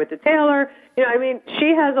ran away with the tailor.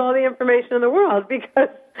 She has all the information in the world because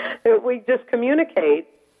we just communicate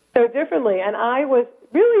so differently. And I was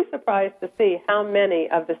really surprised to see how many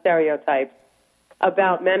of the stereotypes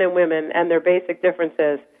about men and women and their basic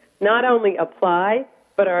differences not only apply,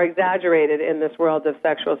 but are exaggerated in this world of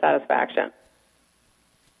sexual satisfaction.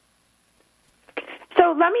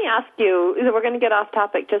 So let me ask you, we're going to get off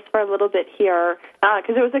topic just for a little bit here,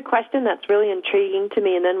 because there was a question that's really intriguing to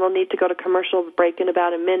me, and then we'll need to go to commercial break in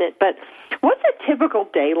about a minute. But what's a typical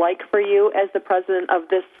day like for you as the president of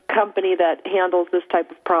this company that handles this type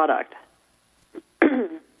of product?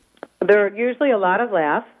 There are usually a lot of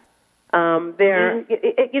laughs.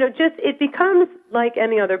 It becomes like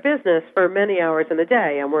any other business for many hours in the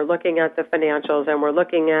day, and we're looking at the financials, and we're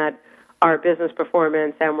looking at our business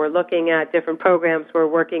performance, and we're looking at different programs we're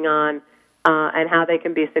working on and how they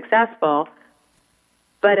can be successful.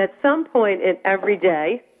 But at some point in every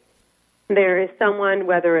day, there is someone,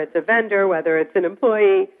 whether it's a vendor, whether it's an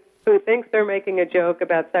employee, who thinks they're making a joke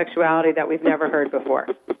about sexuality that we've never heard before.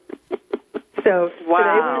 So Today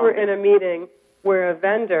we were in a meeting where a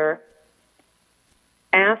vendor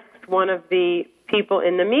asked one of the people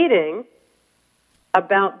in the meeting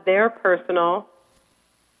about their personal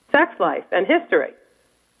sex life and history.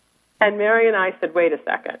 And Mary and I said, wait a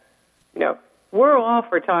second. We're all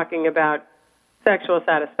for talking about sexual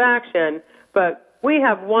satisfaction, but we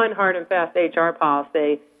have one hard and fast HR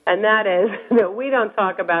policy, and that is that we don't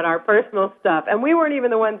talk about our personal stuff. And we weren't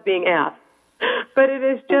even the ones being asked. But it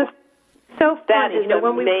is just so funny. That is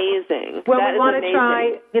amazing. When we want to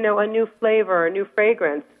try, a new flavor, a new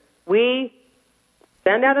fragrance, we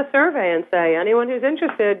send out a survey and say, anyone who's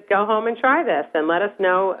interested, go home and try this, and let us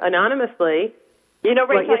know anonymously. Rachel,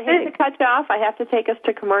 I hate to cut you off. I have to take us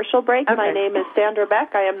to commercial break. Okay. My name is Sandra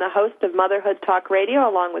Beck. I am the host of Motherhood Talk Radio,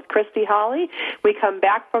 along with Christy Holly. We come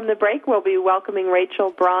back from the break. We'll be welcoming Rachel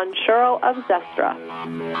Braun-Scherl of Zestra.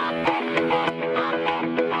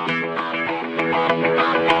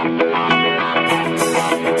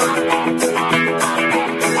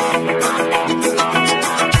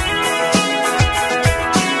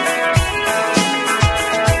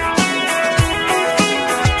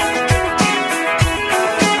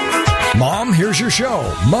 Mom, here's your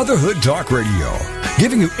show, Motherhood Talk Radio,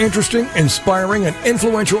 giving you interesting, inspiring, and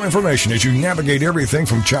influential information as you navigate everything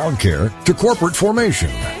from childcare to corporate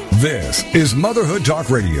formation. This is Motherhood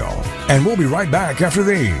Talk Radio, and we'll be right back after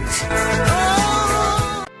these.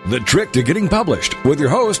 The Trick to Getting Published with your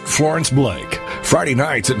host, Florence Blake. Friday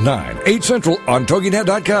nights at 9, 8 Central on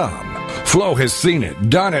TogiNet.com. Flo has seen it,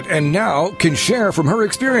 done it, and now can share from her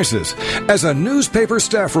experiences as a newspaper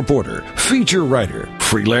staff reporter, feature writer,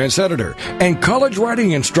 freelance editor, and college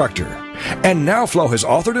writing instructor. And now Flo has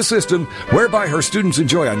authored a system whereby her students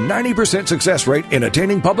enjoy a 90% success rate in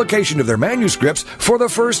attaining publication of their manuscripts for the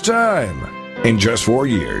first time. In just 4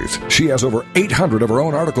 years, she has over 800 of her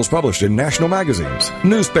own articles published in national magazines,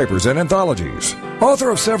 newspapers, and anthologies.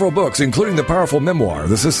 Author of several books, including the powerful memoir,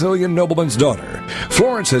 The Sicilian Nobleman's Daughter,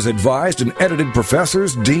 Florence has advised and edited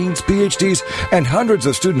professors, deans, PhDs, and hundreds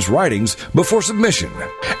of students' writings before submission.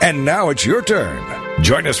 And now it's your turn.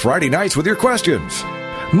 Join us Friday nights with your questions.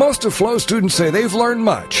 Most of Flo's students say they've learned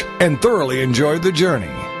much and thoroughly enjoyed the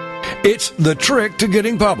journey. It's The Trick to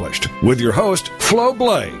Getting Published with your host, Flo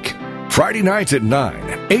Blake. Friday nights at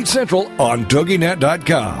 9, 8 Central on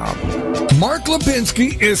TogiNet.com. Mark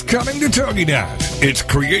Lipinski is coming to TogiNet. It's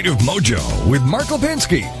Creative Mojo with Mark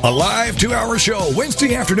Lipinski, a live 2-hour show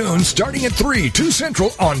Wednesday afternoon starting at 3, 2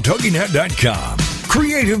 Central on TogiNet.com.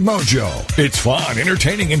 Creative Mojo. It's fun,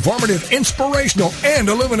 entertaining, informative, inspirational, and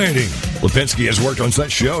illuminating. Lipinski has worked on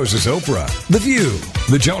such shows as Oprah, The View,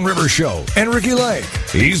 The Joan Rivers Show, and Ricky Lake.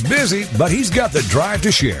 He's busy, but he's got the drive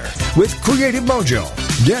to share with Creative Mojo,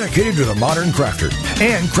 dedicated to the modern crafter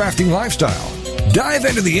and crafting lifestyle. Dive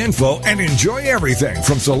into the info and enjoy everything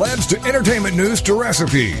from celebs to entertainment news to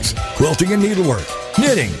recipes, quilting and needlework,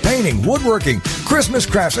 knitting, painting, woodworking, Christmas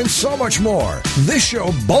crafts, and so much more. This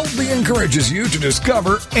show boldly encourages you to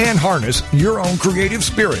discover and harness your own creative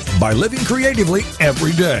spirit by living creatively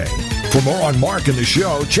every day. For more on Mark and the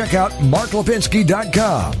show, check out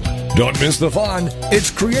marklipinski.com. Don't miss the fun.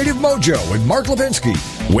 It's Creative Mojo with Mark Lipinski,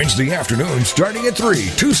 Wednesday afternoon starting at 3,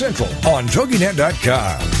 2 Central on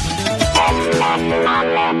TogiNet.com.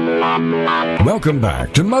 Welcome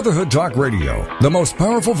back to Motherhood Talk Radio, the most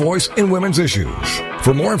powerful voice in women's issues.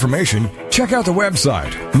 For more information, check out the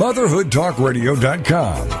website,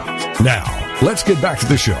 motherhoodtalkradio.com. Now, let's get back to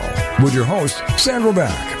the show with your hosts, Sandra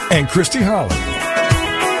Beck and Christy Holly.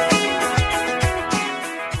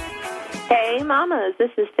 Hey, mamas,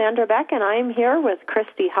 this is Sandra Beck, and I'm here with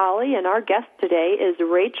Christy Holly, and our guest today is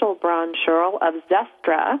Rachel Braun-Shirl of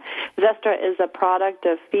Zestra. Zestra is a product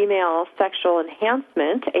of female sexual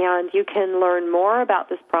enhancement, and you can learn more about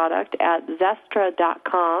this product at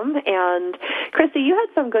Zestra.com. And, Christy, you had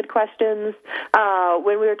some good questions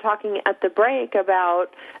when we were talking at the break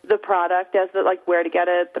about the product, as the, like where to get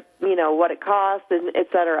it, what it costs, and et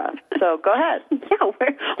cetera. So go ahead. Yeah,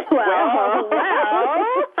 well.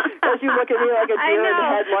 As you look at me like a deer in the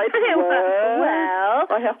headlights. Well,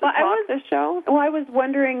 I have to talk this show. Well, I was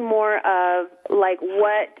wondering more of,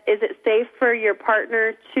 what is it safe for your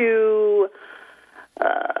partner to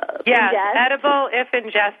ingest? Edible if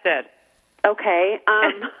ingested. Okay.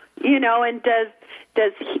 And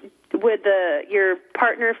would your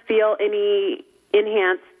partner feel any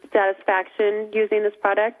enhanced satisfaction using this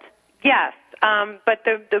product? Yes, but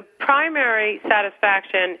the primary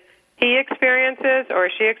satisfaction he experiences, or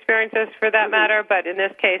she experiences for that matter, but in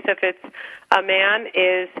this case, if it's a man,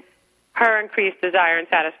 is her increased desire and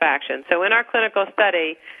satisfaction. So in our clinical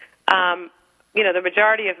study, the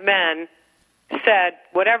majority of men said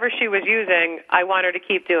whatever she was using, I want her to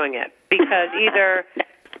keep doing it, because either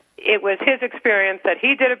it was his experience that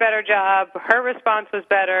he did a better job, her response was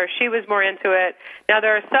better, she was more into it. Now,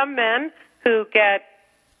 there are some men who get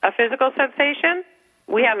a physical sensation.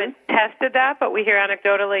 We haven't tested that, but we hear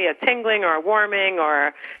anecdotally a tingling or a warming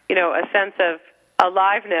or, a sense of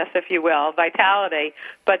aliveness, if you will, vitality.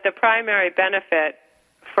 But the primary benefit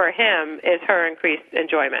for him is her increased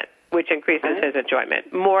enjoyment, which increases his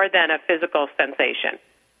enjoyment more than a physical sensation.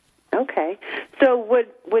 Okay. So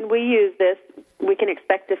when we use this, we can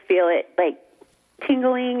expect to feel it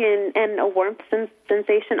tingling and a warmth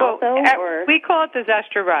sensation also? Or? We call it the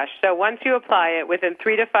Zestra Rush. So once you apply it, within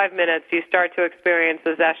 3 to 5 minutes, you start to experience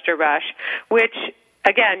the Zestra Rush, which,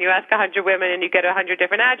 again, you ask 100 women and you get 100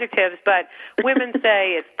 different adjectives, but women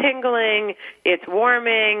say it's tingling, it's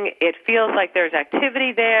warming, it feels like there's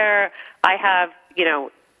activity there, I have,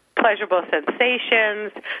 pleasurable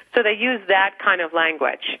sensations. So they use that kind of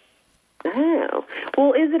language. Oh.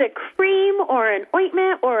 Well, is it a cream or an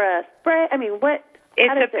ointment or a spray? I mean, what? It's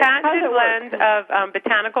a patented blend of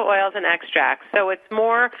botanical oils and extracts. So it's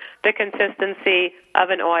more the consistency of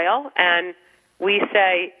an oil, and we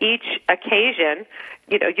say each occasion,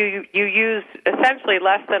 you use essentially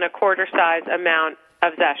less than a quarter size amount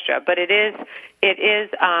of Zestra, but it's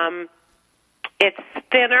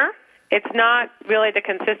thinner. It's not really the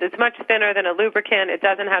it's much thinner than a lubricant. It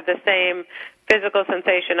doesn't have the same physical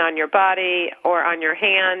sensation on your body or on your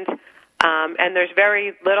hand, and there's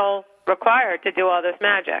very little required to do all this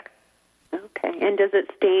magic. Okay, and does it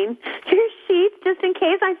stain your sheets, just in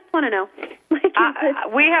case? I just want to know.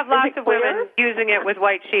 We have lots of women using it with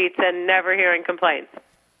white sheets and never hearing complaints.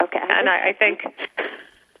 Okay. And I think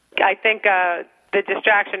the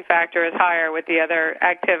distraction factor is higher with the other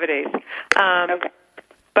activities. Okay.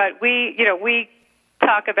 But we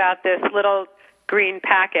talk about this little green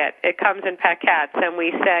packet. It comes in paquettes, and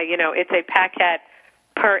we say, it's a packet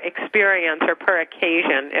per experience or per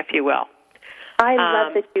occasion, if you will. I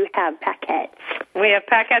love that you have paquettes. We have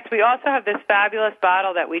paquettes. We also have this fabulous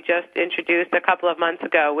bottle that we just introduced a couple of months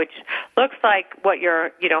ago, which looks like what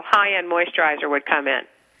your high-end moisturizer would come in.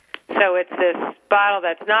 So it's this bottle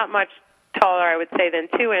that's not much taller, I would say, than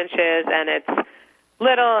 2 inches, and it's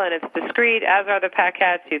little and it's discreet, as are the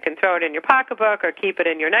paquettes. You can throw it in your pocketbook or keep it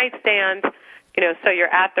in your nightstand, so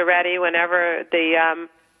you're at the ready whenever the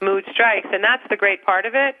mood strikes. And that's the great part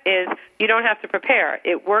of it, is you don't have to prepare.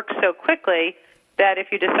 It works so quickly that if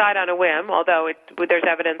you decide on a whim, although there's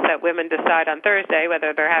evidence that women decide on Thursday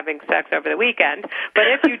whether they're having sex over the weekend, but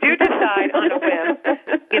if you do decide on a whim,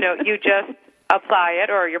 you just apply it,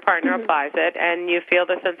 or your partner applies it, and you feel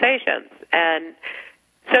the sensations. And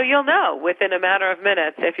so you'll know within a matter of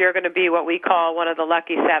minutes if you're going to be what we call one of the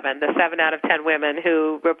lucky 7, the 7 out of 10 women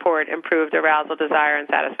who report improved arousal, desire, and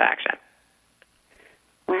satisfaction.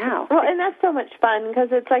 Wow. Well, and that's so much fun, because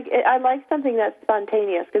it's like, I like something that's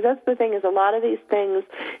spontaneous, because that's the thing, is a lot of these things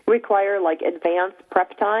require like advanced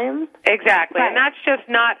prep time. Exactly. Right. And that's just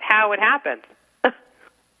not how it happens.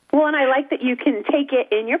 Well, and I like that you can take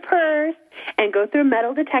it in your purse and go through a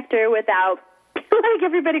metal detector without like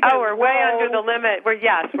everybody goes, we're way under the limit.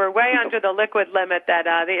 We're way under the liquid limit that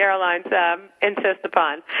the airlines insist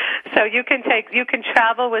upon. So you can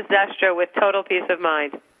travel with Zestra with total peace of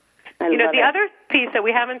mind. The other piece that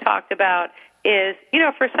we haven't talked about is,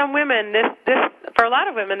 for some women, for a lot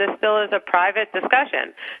of women, this still is a private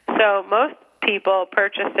discussion. So most people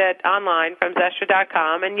purchase it online from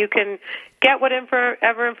Zestra.com, and you can get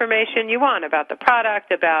whatever information you want about the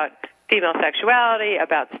product, about female sexuality,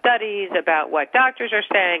 about studies, about what doctors are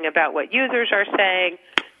saying, about what users are saying.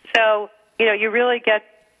 So, you really get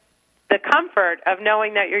the comfort of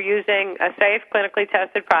knowing that you're using a safe, clinically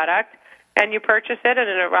tested product, and you purchase it, and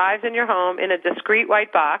it arrives in your home in a discreet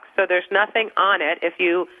white box, so there's nothing on it if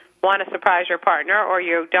you want to surprise your partner or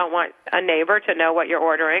you don't want a neighbor to know what you're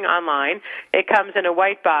ordering online. It comes in a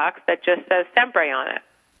white box that just says Sempre on it.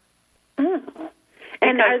 Oh.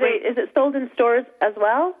 And is it sold in stores as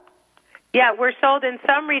well? Yeah, we're sold in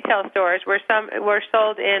some retail stores. We're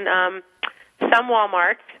sold in some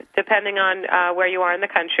Walmarts, depending on where you are in the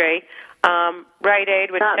country. Rite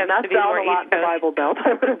Aid, which tends to be more East Coast. The Bible Belt,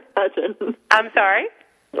 I would imagine. I'm sorry?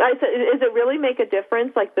 I said, does it really make a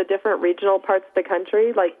difference, like the different regional parts of the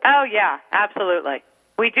country? Oh, yeah, absolutely.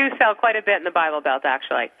 We do sell quite a bit in the Bible Belt,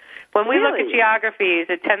 actually. When we look at geographies,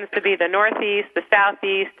 it tends to be the Northeast, the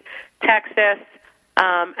Southeast, Texas,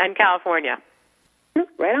 and California.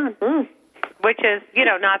 Right on. Which is,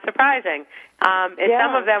 not surprising.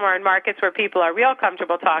 Some of them are in markets where people are real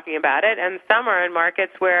comfortable talking about it, and some are in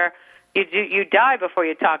markets where you die before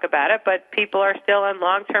you talk about it, but people are still in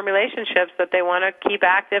long-term relationships that they want to keep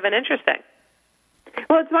active and interesting.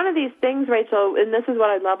 Well, it's one of these things, Rachel, and this is what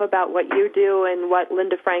I love about what you do and what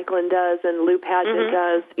Linda Franklin does and Lou Padgett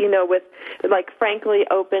does, with, frankly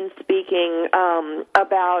open speaking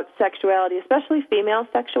about sexuality, especially female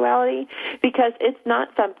sexuality, because it's not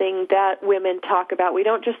something that women talk about. We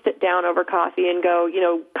don't just sit down over coffee and go,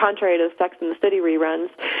 contrary to Sex and the City reruns,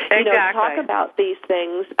 talk about these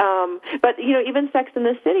things. But, even Sex and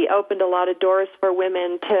the City opened a lot of doors for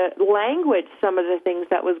women to language some of the things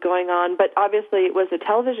that was going on, but obviously it was a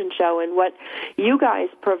television show, and what you guys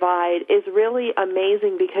provide is really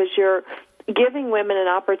amazing, because you're giving women an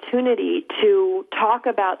opportunity to talk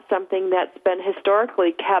about something that's been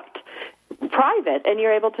historically kept private, and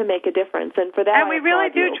you're able to make a difference. And for that, and we really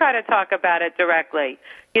do try to talk about it directly.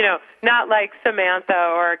 Not like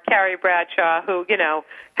Samantha or Carrie Bradshaw, who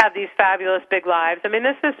have these fabulous big lives. I mean,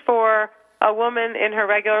 this is for a woman in her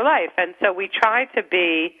regular life, and so we try to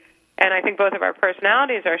be. And I think both of our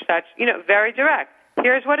personalities are such, very direct.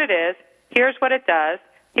 Here's what it is. Here's what it does.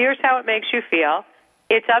 Here's how it makes you feel.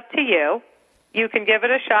 It's up to you. You can give it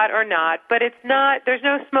a shot or not, but there's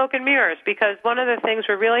no smoke and mirrors, because one of the things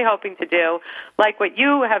we're really hoping to do, like what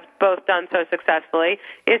you have both done so successfully,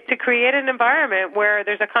 is to create an environment where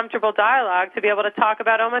there's a comfortable dialogue to be able to talk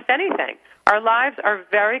about almost anything. Our lives are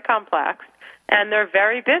very complex, and they're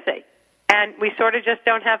very busy, and we sort of just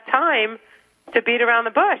don't have time to beat around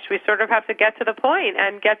the bush. We sort of have to get to the point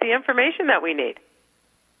and get the information that we need.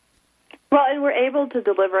 Well, and we're able to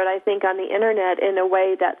deliver it, I think, on the Internet in a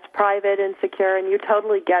way that's private and secure, and you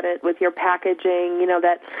totally get it with your packaging,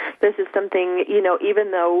 that this is something,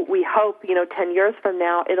 even though we hope, 10 years from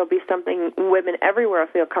now, it'll be something women everywhere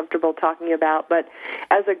feel comfortable talking about. But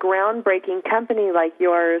as a groundbreaking company like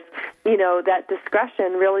yours, that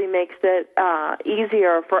discretion really makes it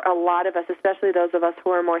easier for a lot of us, especially those of us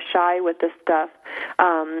who are more shy with this stuff,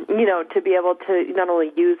 to be able to not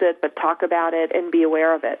only use it, but talk about it and be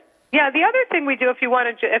aware of it. Yeah, the other thing we do, if you want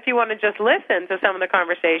to just listen to some of the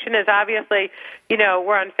conversation, is obviously,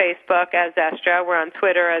 we're on Facebook as Zestra, we're on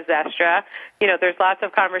Twitter as Zestra. There's lots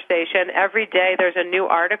of conversation. Every day there's a new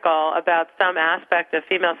article about some aspect of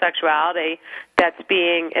female sexuality that's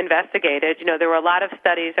being investigated. There were a lot of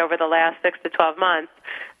studies over the last 6 to 12 months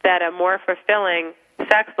that a more fulfilling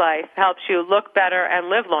sex life helps you look better and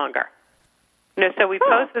live longer. So we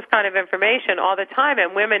post this kind of information all the time,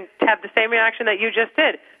 and women have the same reaction that you just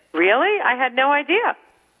did. Really? I had no idea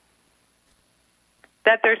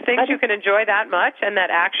that there's things you can enjoy that much and that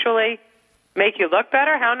actually make you look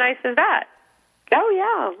better. How nice is that? Oh,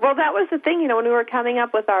 yeah. Well, that was the thing, when we were coming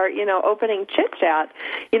up with our, opening chit-chat.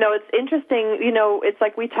 It's interesting, it's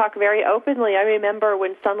like we talk very openly. I remember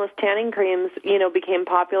when sunless tanning creams, became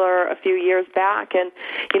popular a few years back, and,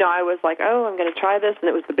 I was like, oh, I'm going to try this, and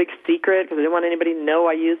it was the big secret because I didn't want anybody to know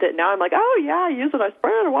I used it. Now I'm like, oh, yeah, I use it, I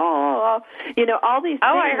spray it, all these things.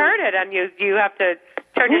 Oh, I heard it, and you have to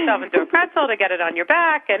turn yourself into a pretzel to get it on your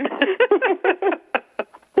back, and...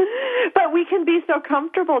 But we can be so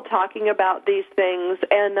comfortable talking about these things,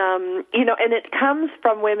 and and it comes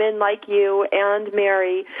from women like you and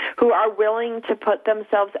Mary who are willing to put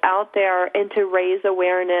themselves out there and to raise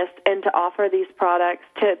awareness and to offer these products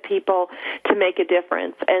to people to make a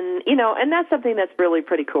difference, and and that's something that's really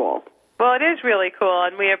pretty cool. Well, it is really cool,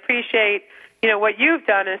 and we appreciate what you've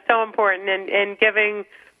done is so important in giving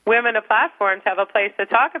women a platform to have a place to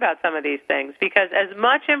talk about some of these things, because as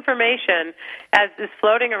much information as is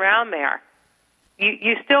floating around there,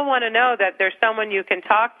 you still want to know that there's someone you can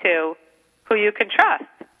talk to who you can trust.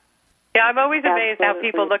 I'm always amazed how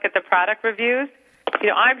people look at the product reviews.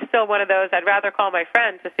 I'm still one of those, I'd rather call my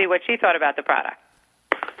friend to see what she thought about the product.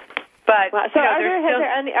 But so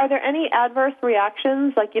are there any adverse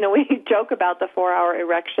reactions? Like, we joke about the 4-hour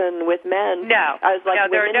erection with men. No.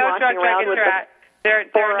 There are no drug-drug interactions. There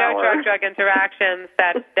are no drug-drug interactions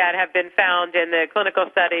that have been found in the clinical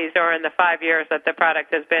studies or in the 5 years that the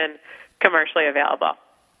product has been commercially available.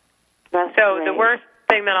 That's so great. The worst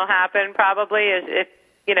thing that'll happen probably is if,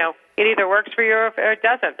 it either works for you or it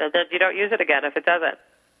doesn't, and then you don't use it again if it doesn't.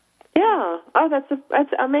 Yeah. Oh, that's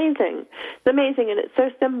amazing. It's amazing, and it's so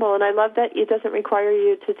simple, and I love that it doesn't require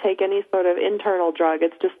you to take any sort of internal drug.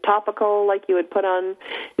 It's just topical, like you would put on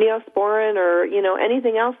Neosporin or,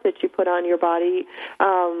 anything else that you put on your body.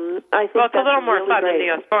 I think it's a little more really fun great. than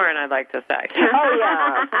Neosporin, I'd like to say. Oh,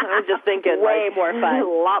 yeah. I was just thinking. Way more fun. A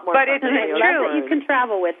lot more but fun. It's true. You can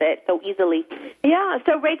travel with it so easily. Yeah.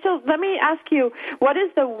 So, Rachel, let me ask you, what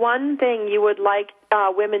is the one thing you would like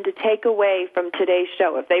women to take away from today's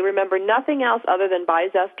show? If they remember nothing else other than buy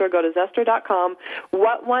Zestra, go to Zestra.com,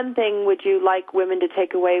 what one thing would you like women to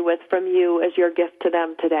take away from you as your gift to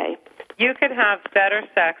them today? You can have better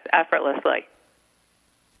sex effortlessly.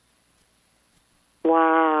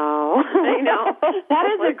 Wow. I know. That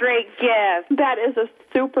is a great gift. That is a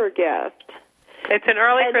super gift. It's an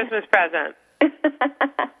early Christmas present. It's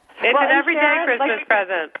an everyday Christmas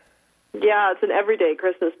present. Yeah, it's an everyday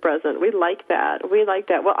Christmas present. We like that.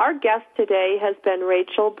 Well, our guest today has been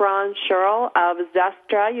Rachel Braun-Scherl of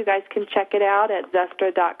Zestra. You guys can check it out at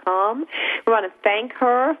Zestra.com. We want to thank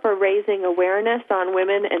her for raising awareness on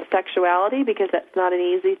women and sexuality, because that's not an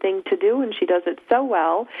easy thing to do, and she does it so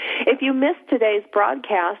well. If you missed today's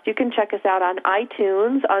broadcast, you can check us out on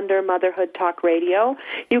iTunes under Motherhood Talk Radio.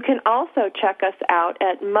 You can also check us out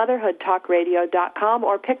at motherhoodtalkradio.com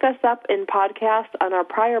or pick us up in podcasts on our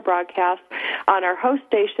prior broadcasts on our host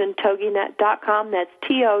station, TogiNet.com. That's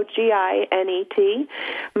TOGINET.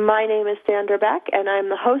 My name is Sandra Beck, and I'm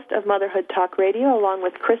the host of Motherhood Talk Radio, along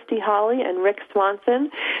with Christy Holly and Rick Swanson.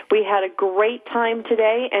 We had a great time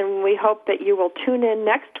today, and we hope that you will tune in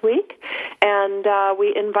next week. And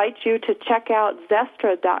we invite you to check out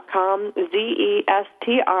Zestra.com,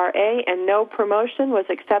 ZESTRA, and no promotion was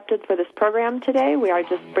accepted for this program today. We are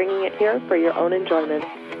just bringing it here for your own enjoyment.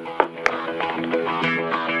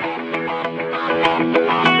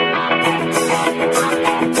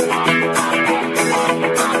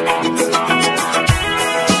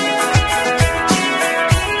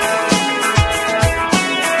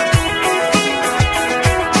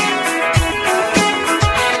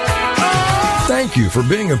 Thank you for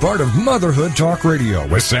being a part of Motherhood Talk Radio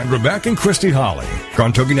with Sandra Beck and Christy Holly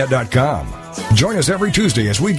on TogiNet.com. Join us every Tuesday as we